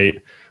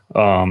re-rate.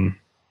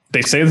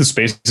 They say the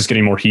space is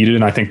getting more heated.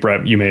 And I think,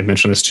 Brett, you may have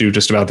mentioned this too,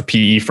 just about the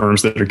PE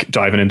firms that are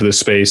diving into this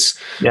space.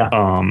 Yeah.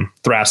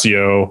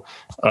 Thrasio,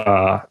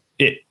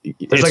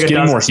 it's like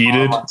getting more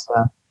heated.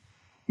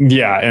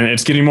 Yeah. And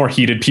it's getting more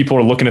heated. People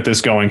are looking at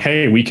this going,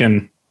 hey, we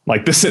can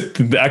like this,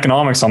 the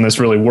economics on this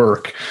really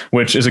work,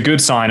 which is a good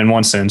sign in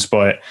one sense,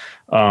 but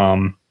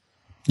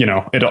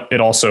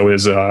it also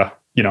is,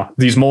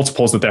 these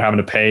multiples that they're having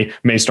to pay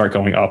may start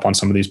going up on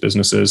some of these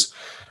businesses.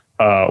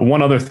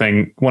 One other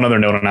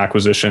note on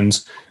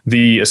acquisitions,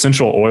 the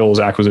essential oils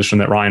acquisition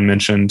that Ryan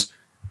mentioned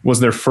was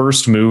their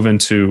first move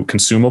into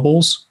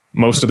consumables.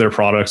 Most of their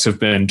products have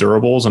been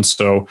durables. And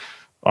so,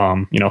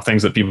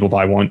 things that people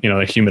buy like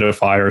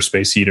humidifier,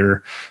 space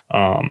heater,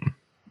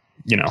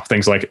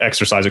 things like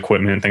exercise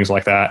equipment, things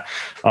like that.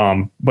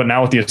 But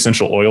now with the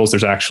essential oils,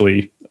 there's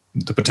actually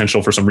the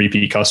potential for some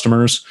repeat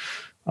customers.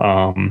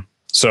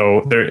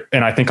 So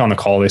and I think on the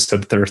call, they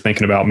said that they're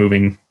thinking about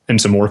moving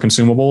into more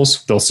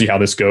consumables. They'll see how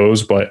this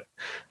goes, but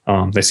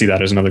they see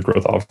that as another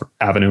growth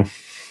avenue.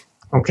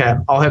 Okay,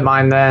 I'll hit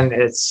mine then.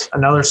 It's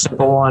another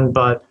simple one,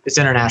 but it's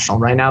international.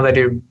 Right now, they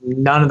do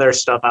none of their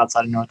stuff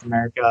outside of North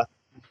America.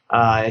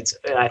 It's,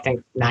 I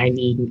think,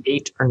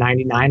 98 or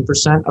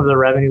 99% of the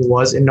revenue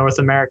was in North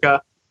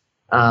America.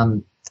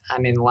 The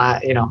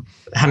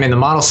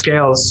model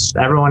scales.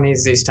 Everyone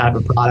needs these type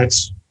of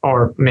products,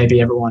 or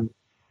maybe everyone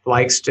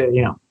likes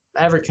to,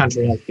 every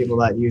country has people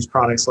that use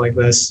products like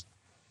this.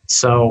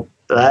 So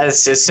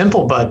it's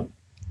simple, but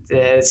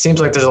it seems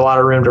like there's a lot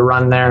of room to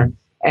run there.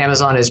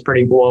 Amazon is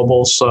pretty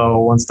global, so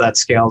once that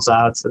scales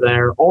out to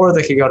there, or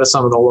they could go to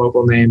some of the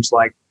local names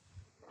like,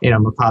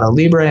 Mercado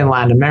Libre in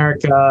Latin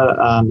America.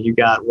 You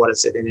got, what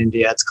is it in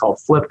India? It's called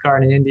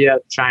Flipkart in India.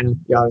 China,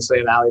 you obviously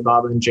have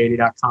Alibaba and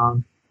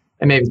JD.com,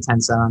 and maybe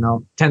Tencent. I don't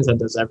know. Tencent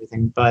does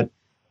everything, but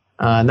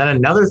and then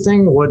another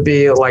thing would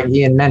be, like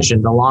Ian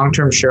mentioned, the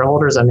long-term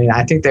shareholders. I mean,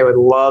 I think they would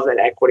love an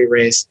equity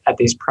raise at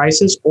these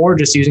prices, or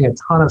just using a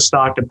ton of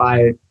stock to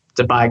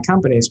buy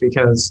companies,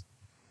 because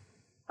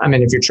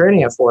if you're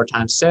trading at 4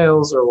 times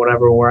sales or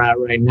whatever we're at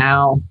right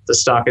now, the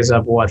stock is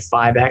up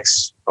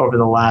 5x over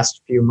the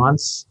last few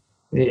months.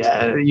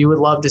 Yeah, you would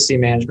love to see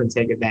management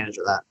take advantage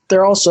of that.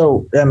 They're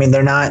also, I mean,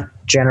 they're not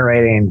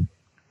generating,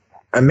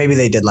 maybe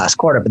they did last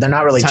quarter, but they're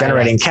not really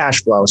generating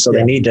cash flow. So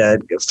they need to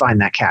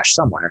find that cash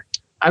somewhere.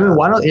 I mean,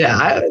 why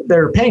don't,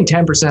 they're paying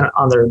 10%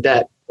 on their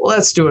debt. Well,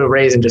 let's do a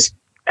raise and just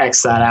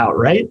X that out,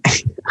 right?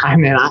 I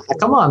mean,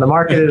 come on, the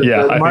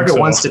market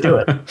wants to do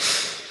it.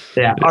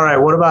 Yeah. All right.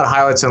 What about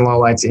highlights and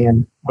lowlights,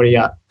 Ian? What do you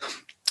got?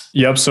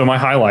 Yep. So my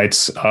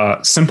highlights,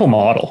 simple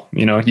model.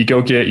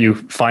 You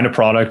find a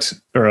product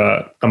or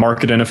a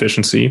market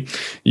inefficiency.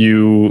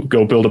 You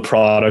go build a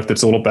product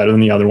that's a little better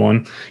than the other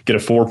one, get a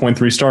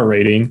 4.3 star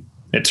rating.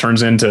 It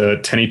turns into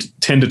 10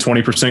 to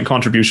 20%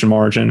 contribution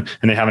margin,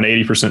 and they have an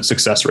 80%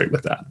 success rate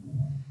with that.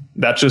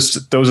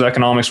 Those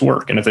economics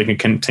work. And if they can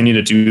continue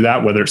to do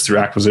that, whether it's through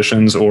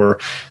acquisitions or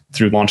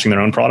through launching their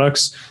own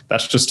products,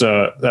 that's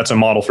a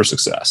model for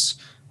success.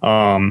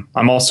 I'm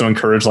also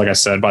encouraged, like I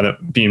said, by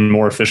being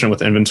more efficient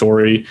with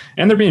inventory,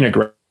 and they're being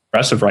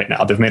aggressive right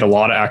now. They've made a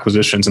lot of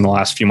acquisitions in the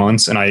last few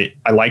months, and I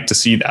like to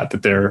see that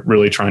they're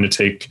really trying to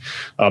take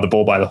the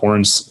bull by the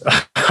horns,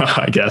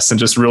 I guess, and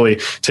just really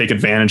take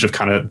advantage of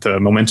kind of the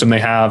momentum they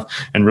have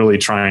and really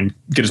try and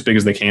get as big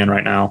as they can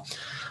right now.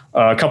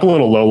 A couple of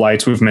little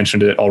lowlights, we've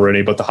mentioned it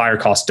already, but the higher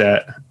cost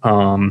debt,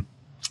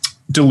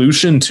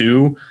 dilution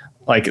too.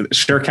 Like,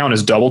 share count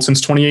has doubled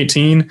since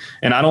 2018.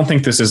 And I don't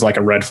think this is like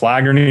a red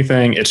flag or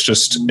anything.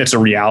 It's a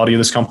reality of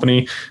this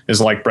company, is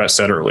like Brett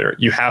said earlier.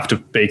 You have to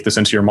bake this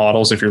into your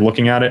models if you're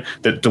looking at it,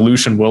 that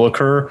dilution will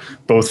occur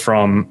both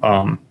from,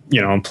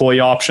 employee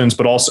options,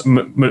 but also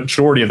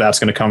majority of that's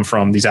going to come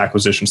from these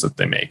acquisitions that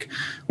they make,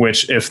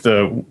 which if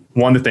the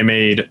one that they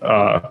made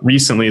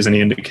recently is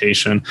any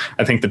indication,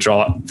 I think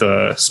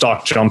the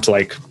stock jumped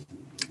like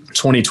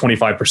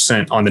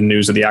 20-25% on the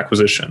news of the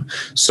acquisition.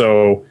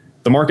 So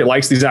the market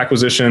likes these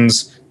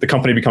acquisitions. The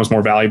company becomes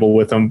more valuable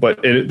with them,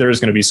 but there is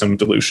going to be some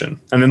dilution.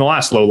 And then the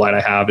last low light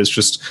I have is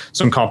just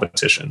some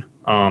competition.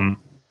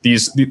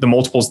 The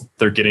multiples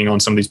they're getting on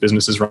some of these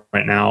businesses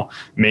right now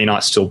may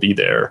not still be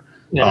there.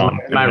 Yeah,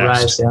 it might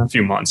rise. Yeah,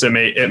 few months. It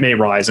may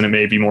rise, and it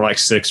may be more like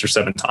 6 or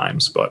 7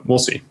 times, but we'll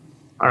see.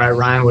 All right,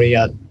 Ryan, what do you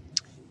got?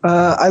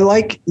 I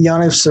like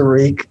Yaniv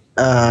Sarig.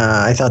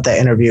 I thought that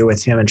interview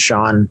with him and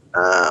Sean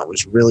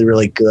was really,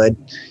 really good.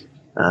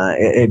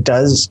 It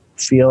does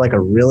feel like a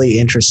really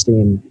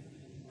interesting.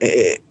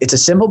 It's a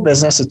simple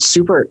business. It's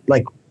super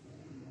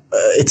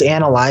it's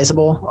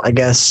analyzable. I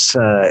guess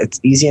it's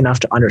easy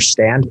enough to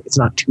understand. It's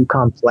not too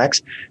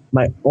complex.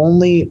 My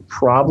only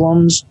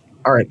problems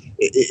are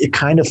it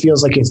kind of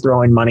feels like you're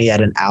throwing money at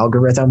an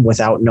algorithm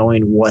without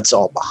knowing what's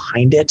all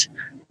behind it.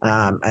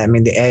 I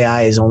mean, the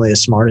AI is only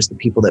as smart as the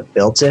people that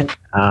built it.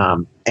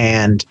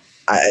 And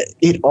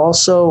it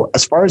also,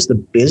 as far as the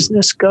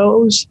business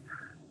goes,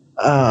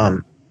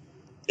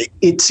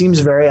 it seems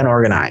very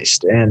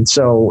unorganized. And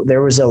so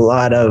there was a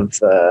lot of,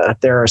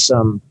 there are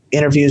some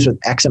interviews with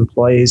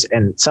ex-employees,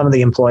 and some of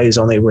the employees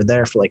only were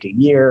there for like a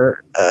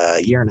year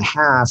and a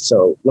half.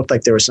 So it looked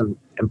like there was some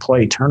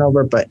employee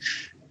turnover, but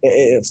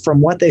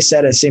from what they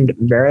said, it seemed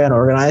very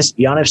unorganized.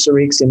 Yaniv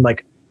Sarig seemed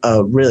like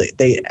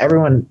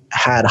everyone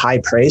had high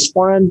praise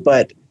for him,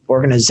 but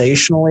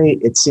organizationally,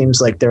 it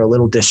seems like they're a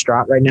little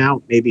distraught right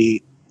now.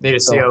 Maybe need a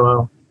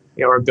COO,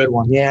 or a good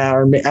one.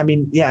 Yeah,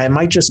 it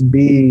might just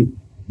be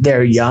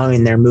they're young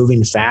and they're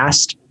moving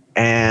fast,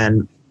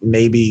 and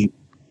maybe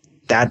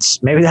that's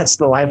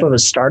the life of a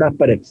startup.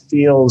 But it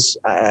feels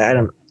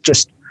the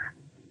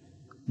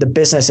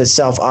business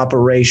itself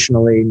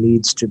operationally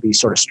needs to be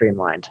sort of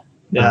streamlined.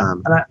 Yeah,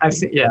 and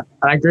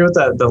I agree with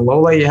the low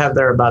light you have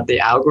there about the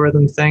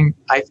algorithm thing.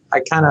 I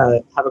kind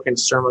of have a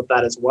concern with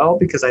that as well,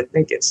 because I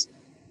think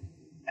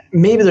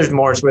maybe there's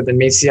more to it than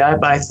meets the eye,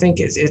 but I think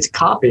it's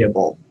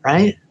copyable,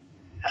 right?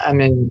 I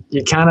mean,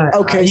 you kind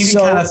of can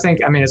kind of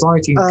think. I mean, as long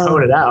as you can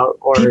code it out.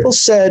 Or people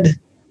said,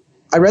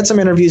 I read some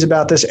interviews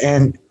about this,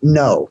 and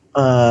no,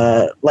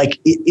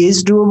 it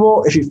is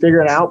doable if you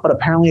figure it out, but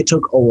apparently it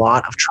took a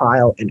lot of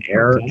trial and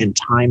error and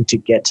time to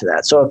get to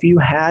that. So if you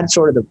had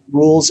sort of the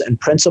rules and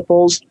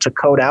principles to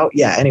code out,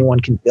 anyone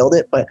can build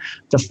it, but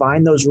to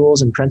find those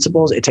rules and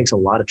principles, it takes a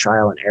lot of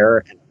trial and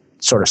error and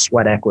sort of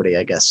sweat equity,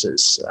 I guess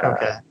is.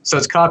 Okay. So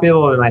it's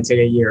copyable. It might take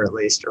a year at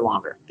least or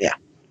longer. Yeah.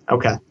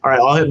 Okay. All right.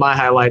 I'll hit my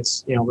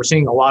highlights. We're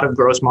seeing a lot of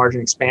gross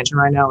margin expansion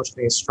right now, which I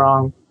think is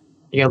strong.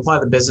 You can apply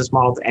the business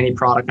model to any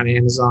product on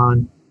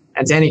Amazon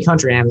and to any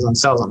country Amazon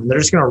sells them. They're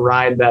just going to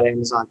ride that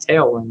Amazon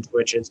tailwind,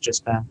 which has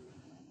just been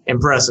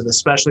impressive,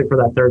 especially for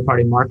that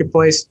third-party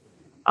marketplace.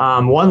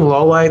 One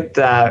low light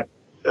that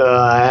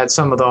I had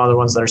some of the other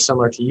ones that are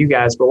similar to you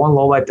guys, but one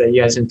low light that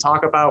you guys didn't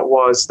talk about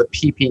was the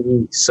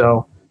PPE.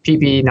 So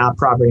PPE, not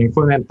property and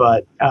equipment,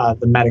 but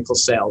the medical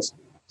sales.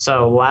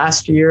 So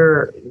last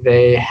year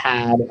they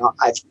had,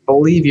 I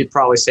believe you'd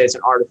probably say it's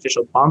an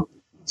artificial bump.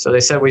 So they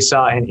said we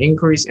saw an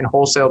increase in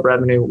wholesale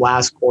revenue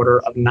last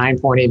quarter of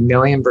 $9.8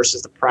 million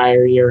versus the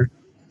prior year,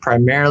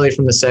 primarily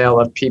from the sale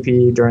of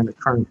PPE during the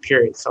current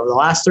period. So the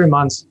last 3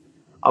 months,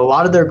 a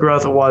lot of their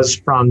growth was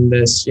from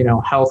this,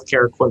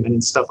 healthcare equipment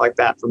and stuff like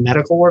that for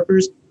medical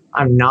workers.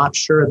 I'm not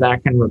sure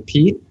that can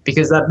repeat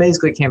because that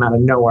basically came out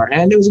of nowhere.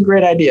 And it was a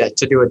great idea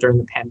to do it during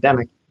the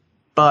pandemic.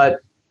 But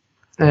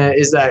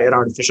is that an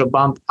artificial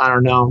bump? I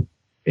don't know.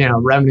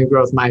 Revenue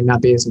growth might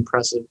not be as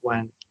impressive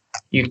when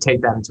you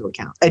take that into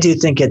account. I do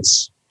think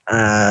it's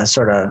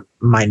sort of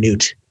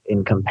minute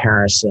in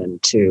comparison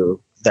to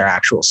their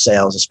actual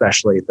sales,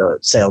 especially the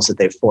sales that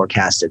they've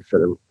forecasted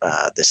for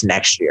this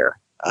next year.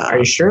 Are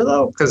you sure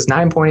though? Because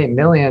 9.8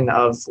 million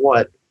of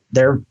what?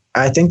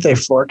 I think they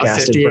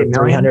forecasted for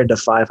 300 to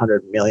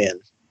 500 million.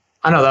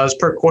 I know that was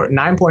per quarter.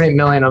 9.8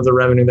 million of the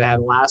revenue they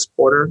had last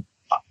quarter.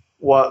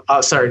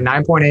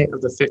 9.8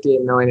 of the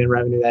 58 million in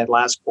revenue they had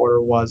last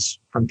quarter was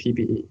from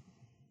PPE.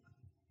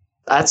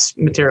 That's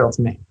material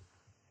to me.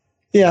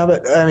 Yeah,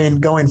 but I mean,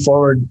 going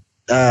forward,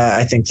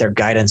 I think their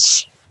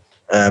guidance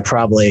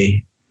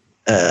probably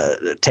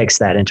takes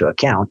that into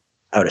account,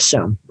 I would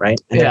assume, right?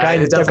 And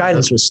their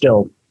guidance was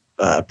still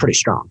pretty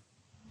strong.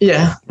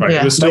 Yeah. Right.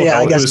 Yeah. It was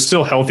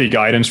still healthy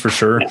guidance for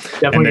sure.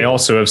 Yeah, and they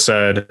also have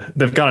said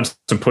they've gotten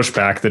some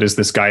pushback that is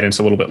this guidance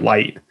a little bit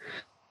light.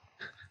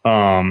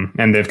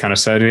 And they've kind of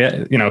said,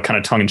 kind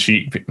of tongue in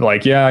cheek,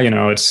 like,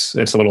 it's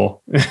a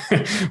little,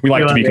 we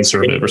like to be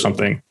conservative or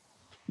something.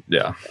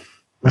 Yeah.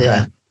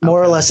 Yeah.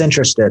 More or less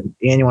interested.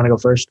 Ian, you want to go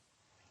first?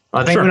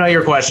 I think we know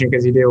your question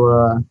because you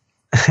do.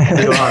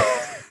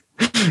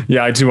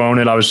 Yeah, I do own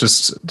it. I was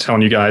just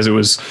telling you guys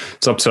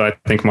it's up to, I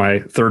think, my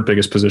third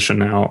biggest position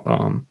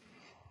now.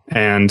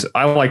 And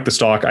I like the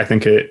stock. I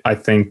think like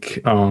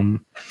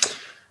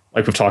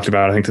we've talked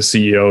about, I think the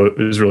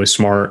CEO is really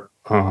smart.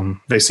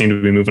 They seem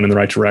to be moving in the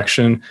right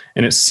direction.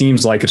 And it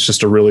seems like it's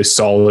just a really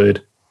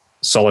solid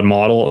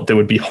model that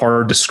would be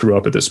hard to screw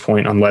up at this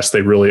point unless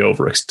they really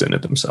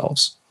overextended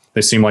themselves.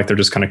 They seem like they're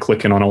just kind of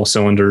clicking on all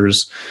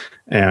cylinders.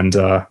 And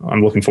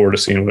I'm looking forward to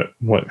seeing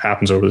what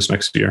happens over this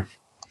next year.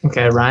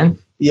 Okay, Ryan?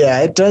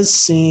 Yeah, it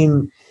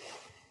seems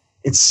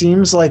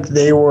like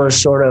they were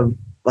sort of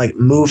like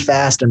move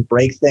fast and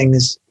break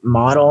things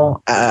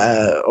model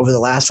over the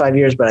last 5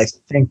 years, but I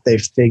think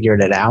they've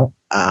figured it out.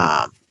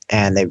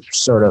 And they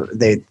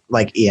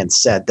like Ian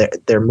said,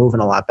 they're moving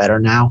a lot better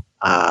now,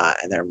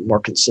 and they're more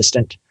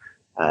consistent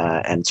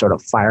and sort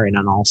of firing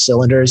on all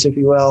cylinders, if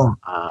you will.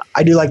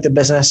 I do like the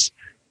business.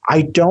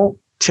 I don't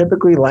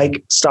typically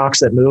like stocks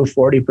that move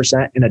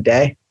 40% in a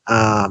day.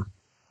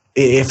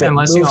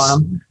 Unless you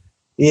own them.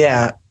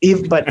 Yeah,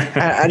 but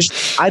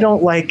I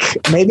don't like,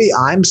 maybe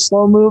I'm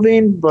slow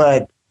moving,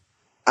 but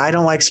I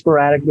don't like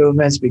sporadic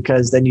movements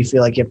because then you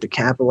feel like you have to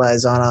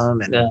capitalize on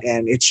them.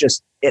 And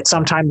it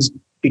sometimes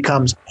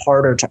becomes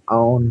harder to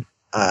own.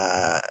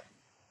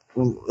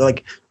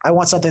 Like I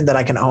want something that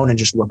I can own and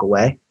just look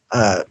away.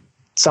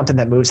 Something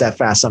that moves that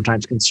fast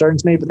sometimes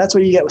concerns me, but that's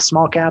what you get with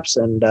small caps.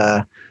 And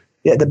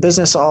the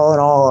business all in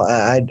all,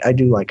 I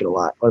do like it a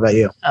lot. What about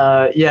you?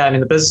 Yeah, I mean,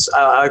 the business,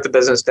 I like the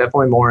business,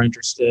 definitely more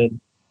interested.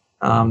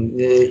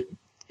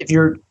 If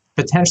you're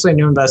potentially a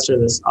new investor,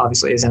 this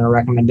obviously isn't a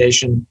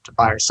recommendation to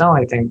buy or sell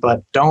anything,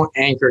 but don't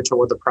anchor to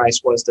what the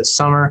price was this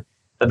summer.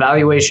 The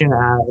valuation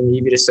at an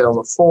EV to sales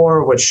of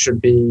 4, which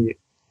should be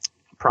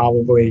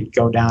probably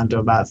go down to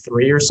about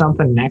 3 or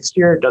something next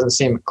year. It doesn't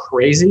seem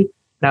crazy.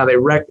 Now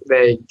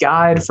they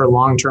guide for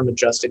long-term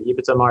adjusted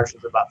EBITDA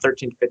margins of about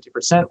 13 to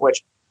 50%,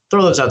 which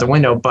throw those out the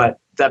window, but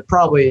that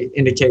probably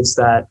indicates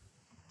that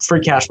free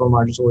cash flow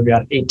margins will be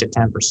about 8 to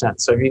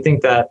 10%. So if you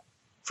think that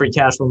free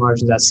cash flow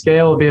margins at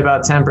scale will be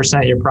about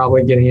 10%, you're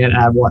probably getting it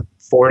at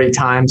 40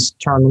 times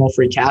terminal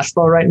free cash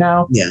flow right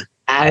now. Yeah.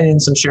 Add in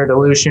some share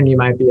dilution, you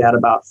might be at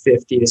about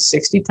 50 to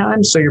 60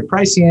 times. So you're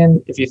pricing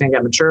in, if you think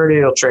at maturity,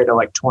 it'll trade at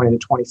like 20 to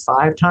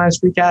 25 times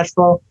free cash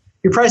flow.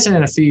 You're pricing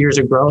in a few years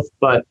of growth,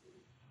 but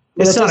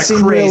it's not a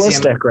crazy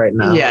realistic right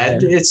now. Yeah,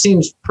 it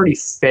seems pretty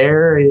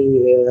fair.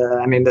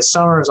 I mean, the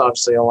summer is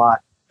obviously a lot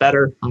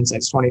better.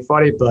 Hindsight's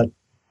 20/20, but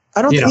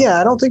I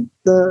don't think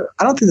the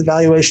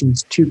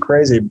valuation's too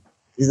crazy.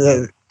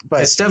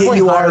 But it's definitely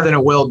higher than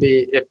it will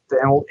be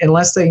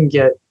unless they can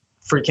get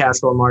free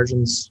cash flow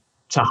margins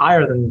to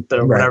higher than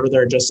whatever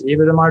their adjusted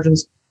EBITDA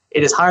margins.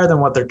 It is higher than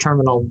what their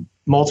terminal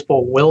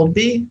multiple will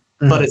be,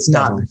 but it's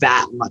not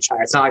that much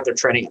higher. It's not like they're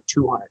trading at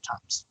 200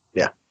 times.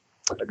 Yeah,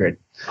 agreed.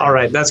 All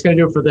right, that's going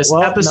to do it for this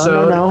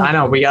episode. No. I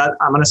know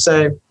I'm going to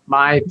say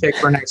my pick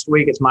for next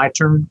week. It's my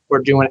turn. We're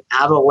doing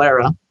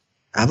Avalara.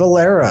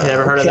 Avalara. You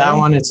ever heard of that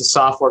one? It's a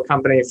software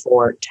company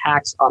for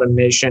tax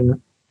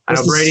automation. I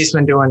know Brady's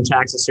been doing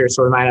taxes here,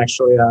 so we might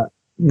actually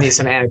need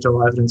some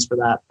anecdotal evidence for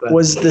that. But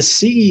was the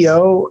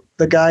CEO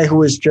the guy who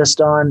was just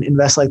on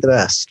Invest Like the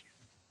Best?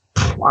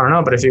 I don't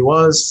know, but if he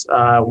was,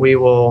 we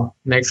will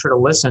make sure to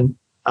listen.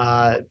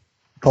 I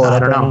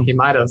don't know. He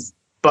might have.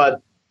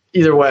 But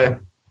either way,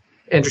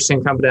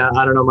 interesting company.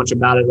 I don't know much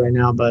about it right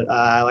now, but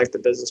I like the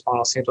business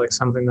model. Seems like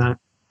something that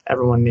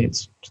everyone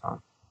needs.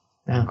 So,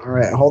 yeah. All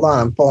right. Hold on.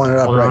 I'm pulling it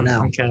up right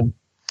now. Okay.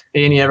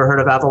 Ian, you ever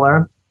heard of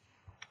Avalara?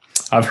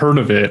 I've heard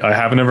of it. I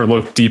haven't ever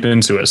looked deep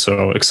into it,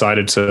 so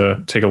excited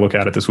to take a look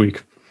at it this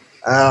week.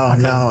 Oh,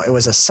 no. It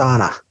was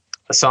Asana.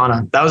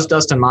 That was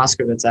Dustin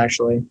Moskovitz,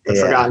 actually, the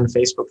forgotten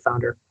Facebook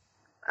founder.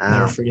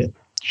 Never forget.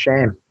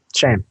 Shame.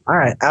 All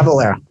right.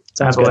 Avalara.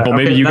 Sounds good. Well,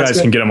 maybe Okay, you that's guys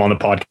good. can get him on the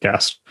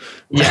podcast.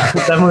 Yeah,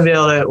 we'll definitely be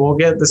able to. We'll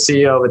get the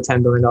CEO of a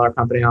 $10 billion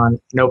company on.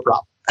 No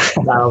problem.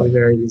 That'll be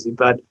very easy.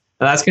 But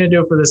that's going to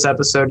do it for this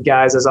episode,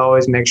 guys. As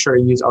always, make sure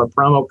you use our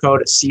promo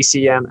code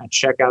CCM at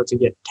checkout to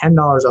get $10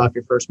 off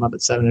your first month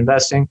at 7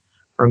 Investing.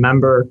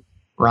 Remember,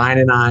 Ryan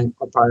and I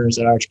are partners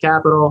at Arch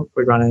Capital.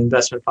 We run an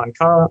investment fund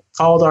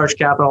called Arch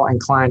Capital, and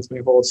clients may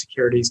hold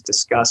securities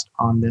discussed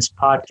on this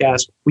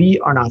podcast. We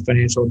are not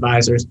financial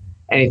advisors.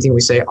 Anything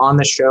we say on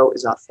this show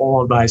is not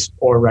formal advice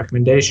or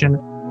recommendation.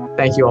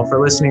 Thank you all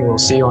for listening. We'll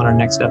see you on our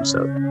next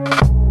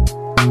episode.